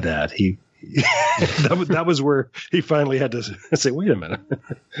can't buy that. That was where he finally had to say, wait a minute.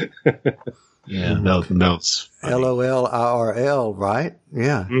 Yeah, no, LOL IRL, right?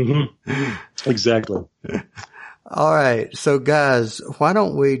 Yeah. Mm-hmm. Exactly. All right. So guys, why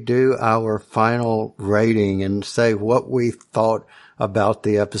don't we do our final rating and say what we thought about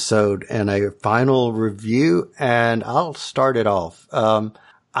the episode and a final review? And I'll start it off.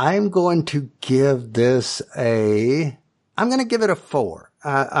 I'm going to give this I'm going to give it a 4.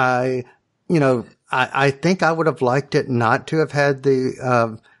 I think I would have liked it not to have had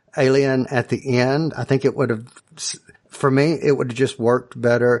the, alien at the end. I think it would have, for me, it would have just worked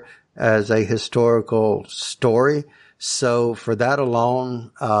better as a historical story. So for that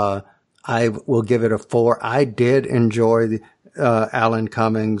alone, I will give it a 4. I did enjoy Alan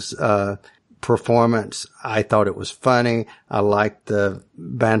Cummings' performance. I thought it was funny. I liked the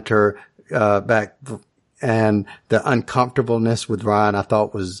banter, back and the uncomfortableness with Ryan. I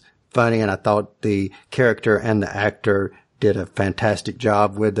thought was funny, and I thought the character and the actor did a fantastic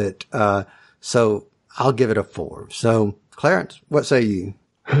job with it. So I'll give it a 4. So Clarence, what say you?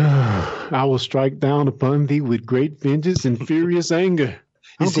 I will strike down upon thee with great vengeance and furious anger.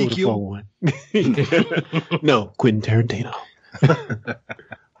 Ezekiel? No, Quentin Tarantino.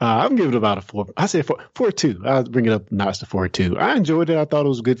 I'm giving it about a 4. I say 4.2. I'll bring it up notch to 4.2. I enjoyed it. I thought it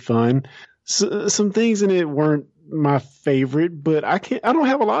was good fun. Some things in it weren't my favorite, but I don't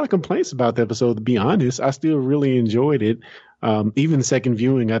have a lot of complaints about the episode, to be honest. I still really enjoyed it. Even second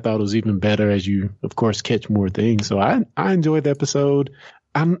viewing, I thought it was even better as you, of course, catch more things. So I enjoyed the episode.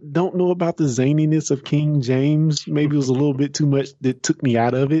 I don't know about the zaniness of King James. Maybe it was a little bit too much that took me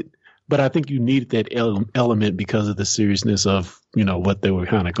out of it, but I think you needed that element because of the seriousness of, what they were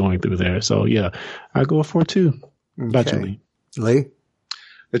kind of going through there. So yeah, I go for 4.2. About you, Lee?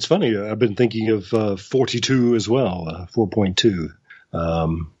 It's funny. I've been thinking of 42 as well, 4.2,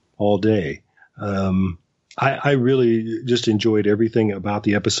 all day. I really just enjoyed everything about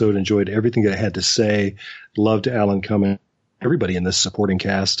the episode, enjoyed everything that I had to say, loved Alan Cummings, everybody in this supporting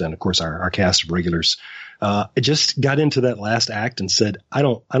cast, and of course our cast of regulars. I just got into that last act and said, I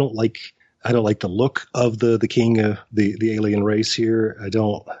don't like the look of the king, the alien race here.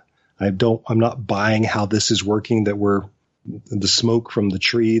 I'm not buying how this is working, that the smoke from the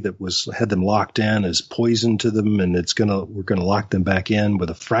tree that had them locked in is poison to them, and we're gonna lock them back in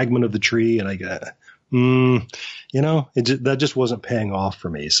with a fragment of the tree. And that just wasn't paying off for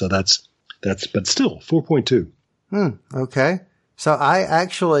me. So but still 4.2. Okay. So I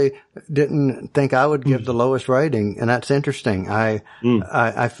actually didn't think I would give the lowest rating, and that's interesting. I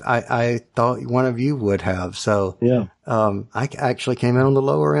thought one of you would have. So yeah. I actually came in on the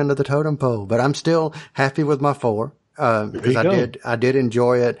lower end of the totem pole, but I'm still happy with my 4. Because I did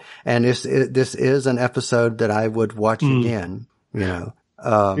enjoy it, and this is an episode that I would watch again. You're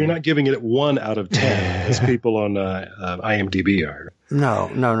not giving it 1 out of 10 as people on IMDb are. No.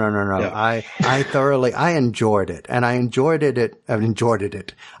 Yeah. I thoroughly enjoyed it, and I enjoyed it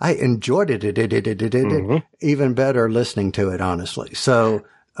even better listening to it, honestly. So,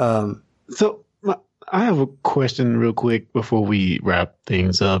 I have a question real quick before we wrap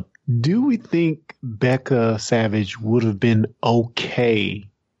things up. Do we think Becca Savage would have been okay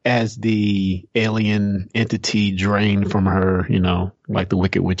as the alien entity drained from her, like the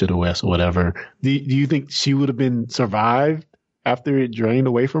Wicked Witch of the West or whatever? Do you think she would have been survived after it drained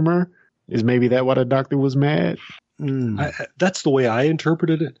away from her? Is maybe that why the Doctor was mad? That's the way I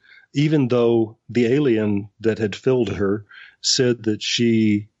interpreted it, even though the alien that had filled her said that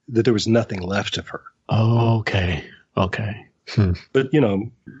there was nothing left of her. Oh, okay. But,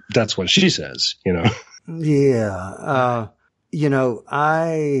 that's what she says, Yeah.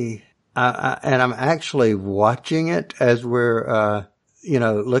 And I'm actually watching it as we're,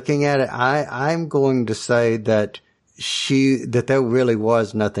 looking at it. I'm going to say that there really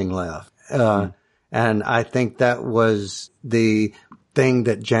was nothing left. And I think that was the thing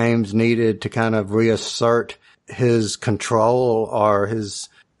that James needed to kind of reassert his control or his,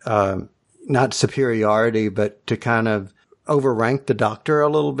 not superiority, but to kind of overrank the Doctor a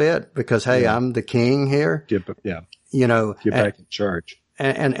little bit because, hey, I'm the king here. Get back in charge.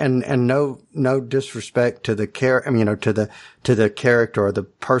 And no disrespect to the to the character or the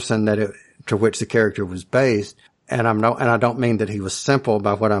person to which the character was based. And I don't mean that he was simple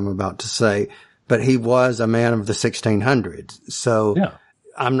by what I'm about to say, but he was a man of the 1600s. So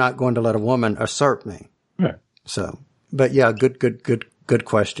I'm not going to let a woman usurp me. Right. So, but yeah, good Good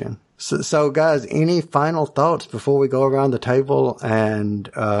question. So guys, any final thoughts before we go around the table and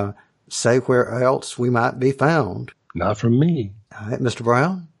say where else we might be found? Not from me. All right, Mr.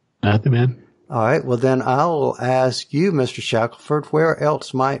 Brown? Nothing, man. All right, well then I'll ask you, Mr. Shackelford, where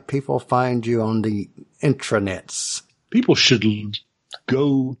else might people find you on the intranets? People should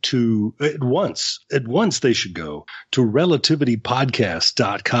go to, at once they should go to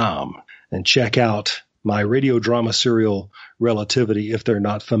relativitypodcast.com and check out my radio drama serial Relativity if they're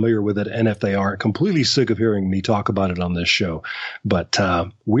not familiar with it, and if they aren't completely sick of hearing me talk about it on this show. But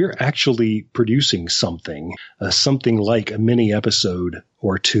we're actually producing something like a mini episode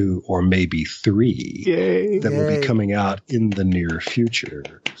or 2 or maybe 3 that will be coming out in the near future.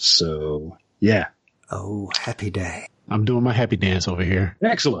 So, yeah. Oh, happy day. I'm doing my happy dance over here.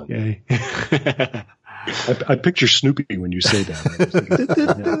 Excellent. Yay. I picture Snoopy when you say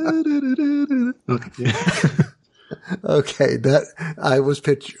that. Okay,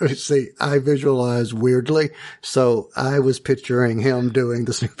 I visualized weirdly, so I was picturing him doing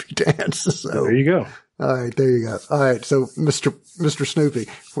the Snoopy dance. So there you go. All right, there you go. All right, so Mr. Snoopy,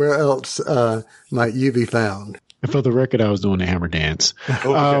 where else might you be found? And for the record, I was doing the hammer dance.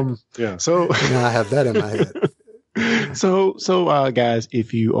 Oh, okay. Yeah. So now I have that in my head. So guys,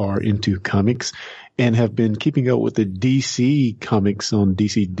 if you are into comics and have been keeping up with the DC comics on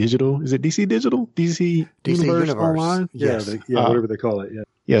DC Digital, is it DC Digital? DC Universe Online? Yes. Whatever they call it. Yeah.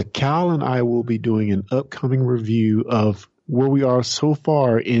 Yeah. Cal and I will be doing an upcoming review of where we are so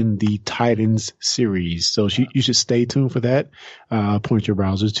far in the Titans series. So you should stay tuned for that. Point your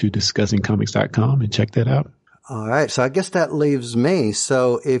browsers to discussingcomics.com and check that out. All right. So I guess that leaves me.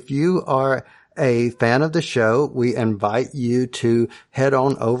 So if you are a fan of the show, we invite you to head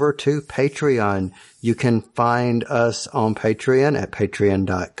on over to Patreon. You can find us on Patreon at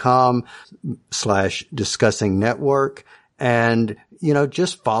patreon.com/discussingnetwork. And,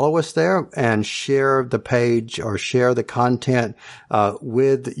 just follow us there and share the page or share the content,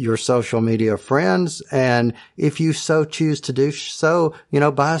 with your social media friends. And if you so choose to do so,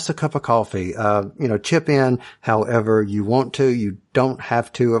 buy us a cup of coffee, chip in however you want to. You don't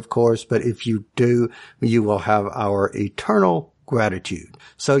have to, of course, but if you do, you will have our eternal gratitude.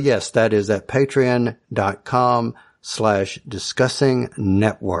 So yes, that is at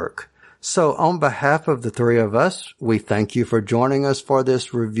patreon.com/discussingnetwork. So on behalf of the three of us, we thank you for joining us for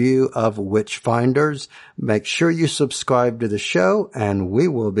this review of Witchfinders. Make sure you subscribe to the show, and we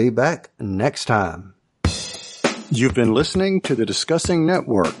will be back next time. You've been listening to the Discussing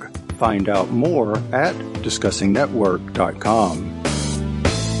Network. Find out more at discussingnetwork.com.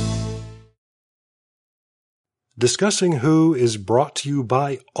 Discussing Who is brought to you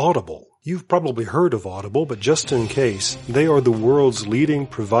by Audible. You've probably heard of Audible, but just in case, they are the world's leading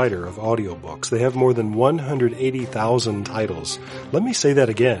provider of audiobooks. They have more than 180,000 titles. Let me say that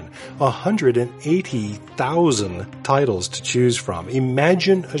again. 180,000 titles to choose from.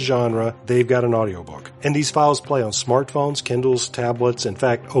 Imagine a genre, they've got an audiobook. And these files play on smartphones, Kindles, tablets, in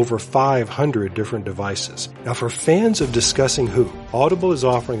fact, over 500 different devices. Now, for fans of Discussing Who, Audible is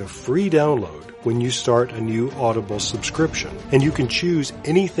offering a free download when you start a new Audible subscription. And you can choose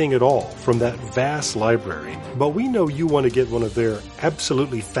anything at all from that vast library. But we know you want to get one of their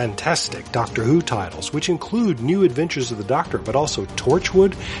absolutely fantastic Doctor Who titles, which include New Adventures of the Doctor, but also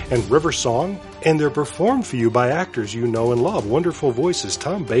Torchwood and River Song. And they're performed for you by actors you know and love. Wonderful voices,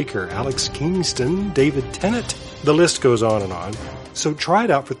 Tom Baker, Alex Kingston, David Tennant. The list goes on and on. So try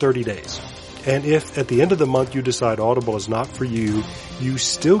it out for 30 days. And if at the end of the month you decide Audible is not for you, you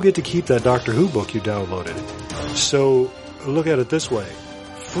still get to keep that Doctor Who book you downloaded. So look at it this way.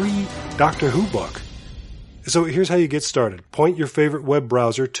 Free Doctor Who book. So here's how you get started. Point your favorite web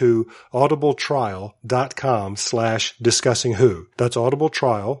browser to audibletrial.com/discussingwho. That's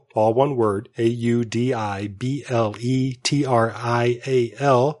audibletrial, all one word,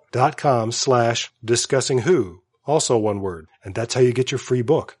 audibletrial.com/discussingwho, also one word. And that's how you get your free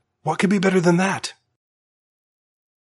book. What could be better than that?